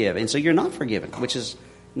won't forgive, and so you're not forgiven, which is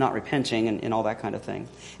not repenting and all that kind of thing.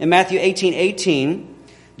 In Matthew 18:18,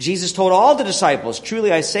 Jesus told all the disciples,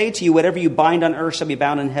 truly I say to you, whatever you bind on earth shall be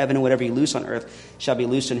bound in heaven, and whatever you loose on earth shall be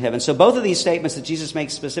loosed in heaven. So both of these statements that Jesus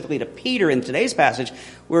makes specifically to Peter in today's passage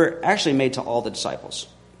were actually made to all the disciples.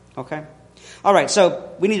 Okay? All right,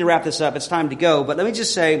 so we need to wrap this up. It's time to go. But let me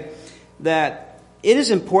just say that it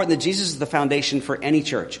is important that Jesus is the foundation for any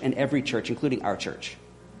church and every church, including our church.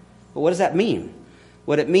 But what does that mean?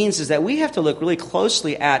 What it means is that we have to look really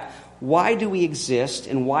closely at why do we exist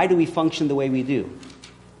and why do we function the way we do?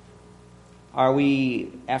 Are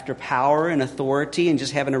we after power and authority and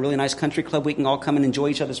just having a really nice country club we can all come and enjoy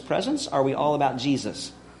each other's presence? Are we all about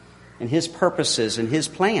Jesus and his purposes and his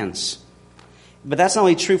plans? But that's not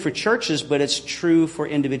only true for churches, but it's true for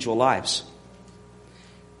individual lives.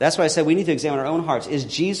 That's why I said we need to examine our own hearts. Is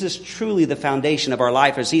Jesus truly the foundation of our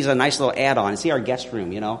life? Or is he a nice little add-on? Is he our guest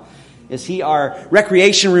room, Is he our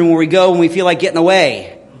recreation room where we go when we feel like getting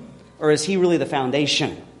away? Or is he really the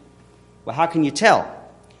foundation? Well, how can you tell?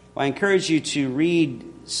 Well, I encourage you to read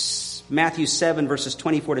Matthew 7, verses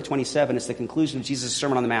 24 to 27. It's the conclusion of Jesus'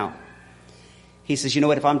 Sermon on the Mount. He says, you know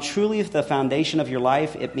what, if I'm truly the foundation of your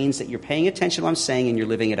life, it means that you're paying attention to what I'm saying and you're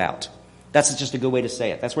living it out. That's just a good way to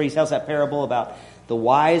say it. That's where he tells that parable about the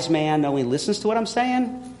wise man not only listens to what I'm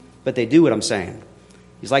saying, but they do what I'm saying.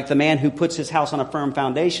 He's like the man who puts his house on a firm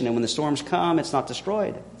foundation, and when the storms come, it's not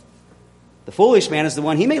destroyed. The foolish man is the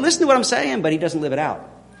one, he may listen to what I'm saying, but he doesn't live it out.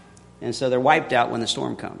 And so they're wiped out when the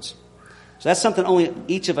storm comes. So that's something only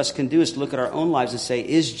each of us can do, is to look at our own lives and say,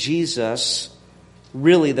 is Jesus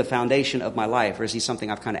really the foundation of my life, or is he something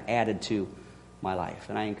I've kind of added to my life?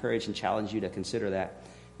 And I encourage and challenge you to consider that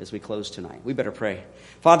as we close tonight. We better pray.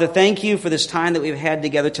 Father, thank you for this time that we've had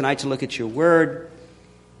together tonight to look at your word,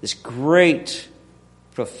 this great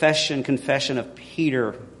confession of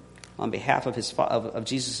Peter on behalf of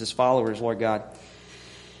Jesus' followers, Lord God.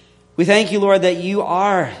 We thank you, Lord, that you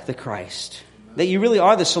are the Christ, that you really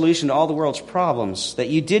are the solution to all the world's problems, that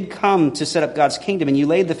you did come to set up God's kingdom, and you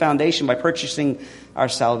laid the foundation by purchasing our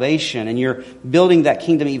salvation, and you're building that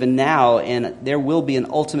kingdom even now, and there will be an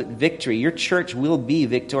ultimate victory. Your church will be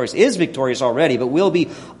victorious, is victorious already, but will be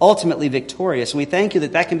ultimately victorious. And we thank you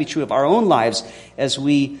that that can be true of our own lives as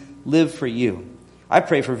we live for you. I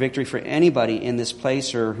pray for victory for anybody in this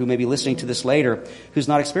place or who may be listening to this later who's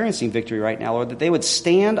not experiencing victory right now, Lord, that they would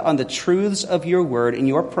stand on the truths of your word and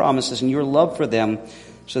your promises and your love for them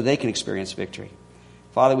so they can experience victory.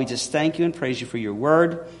 Father, we just thank you and praise you for your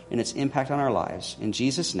word and its impact on our lives. In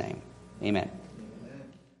Jesus' name, amen.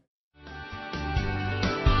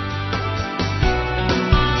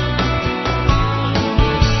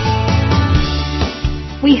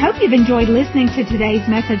 We hope you've enjoyed listening to today's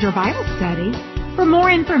message or Bible study. For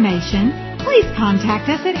more information, please contact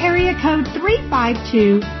us at area code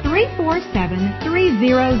 352-3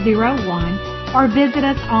 347-3001 or visit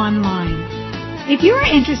us online. If you are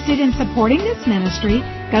interested in supporting this ministry,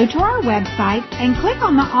 go to our website and click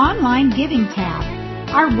on the Online Giving tab.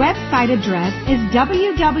 Our website address is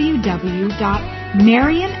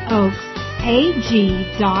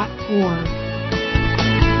www.marionoaksag.org.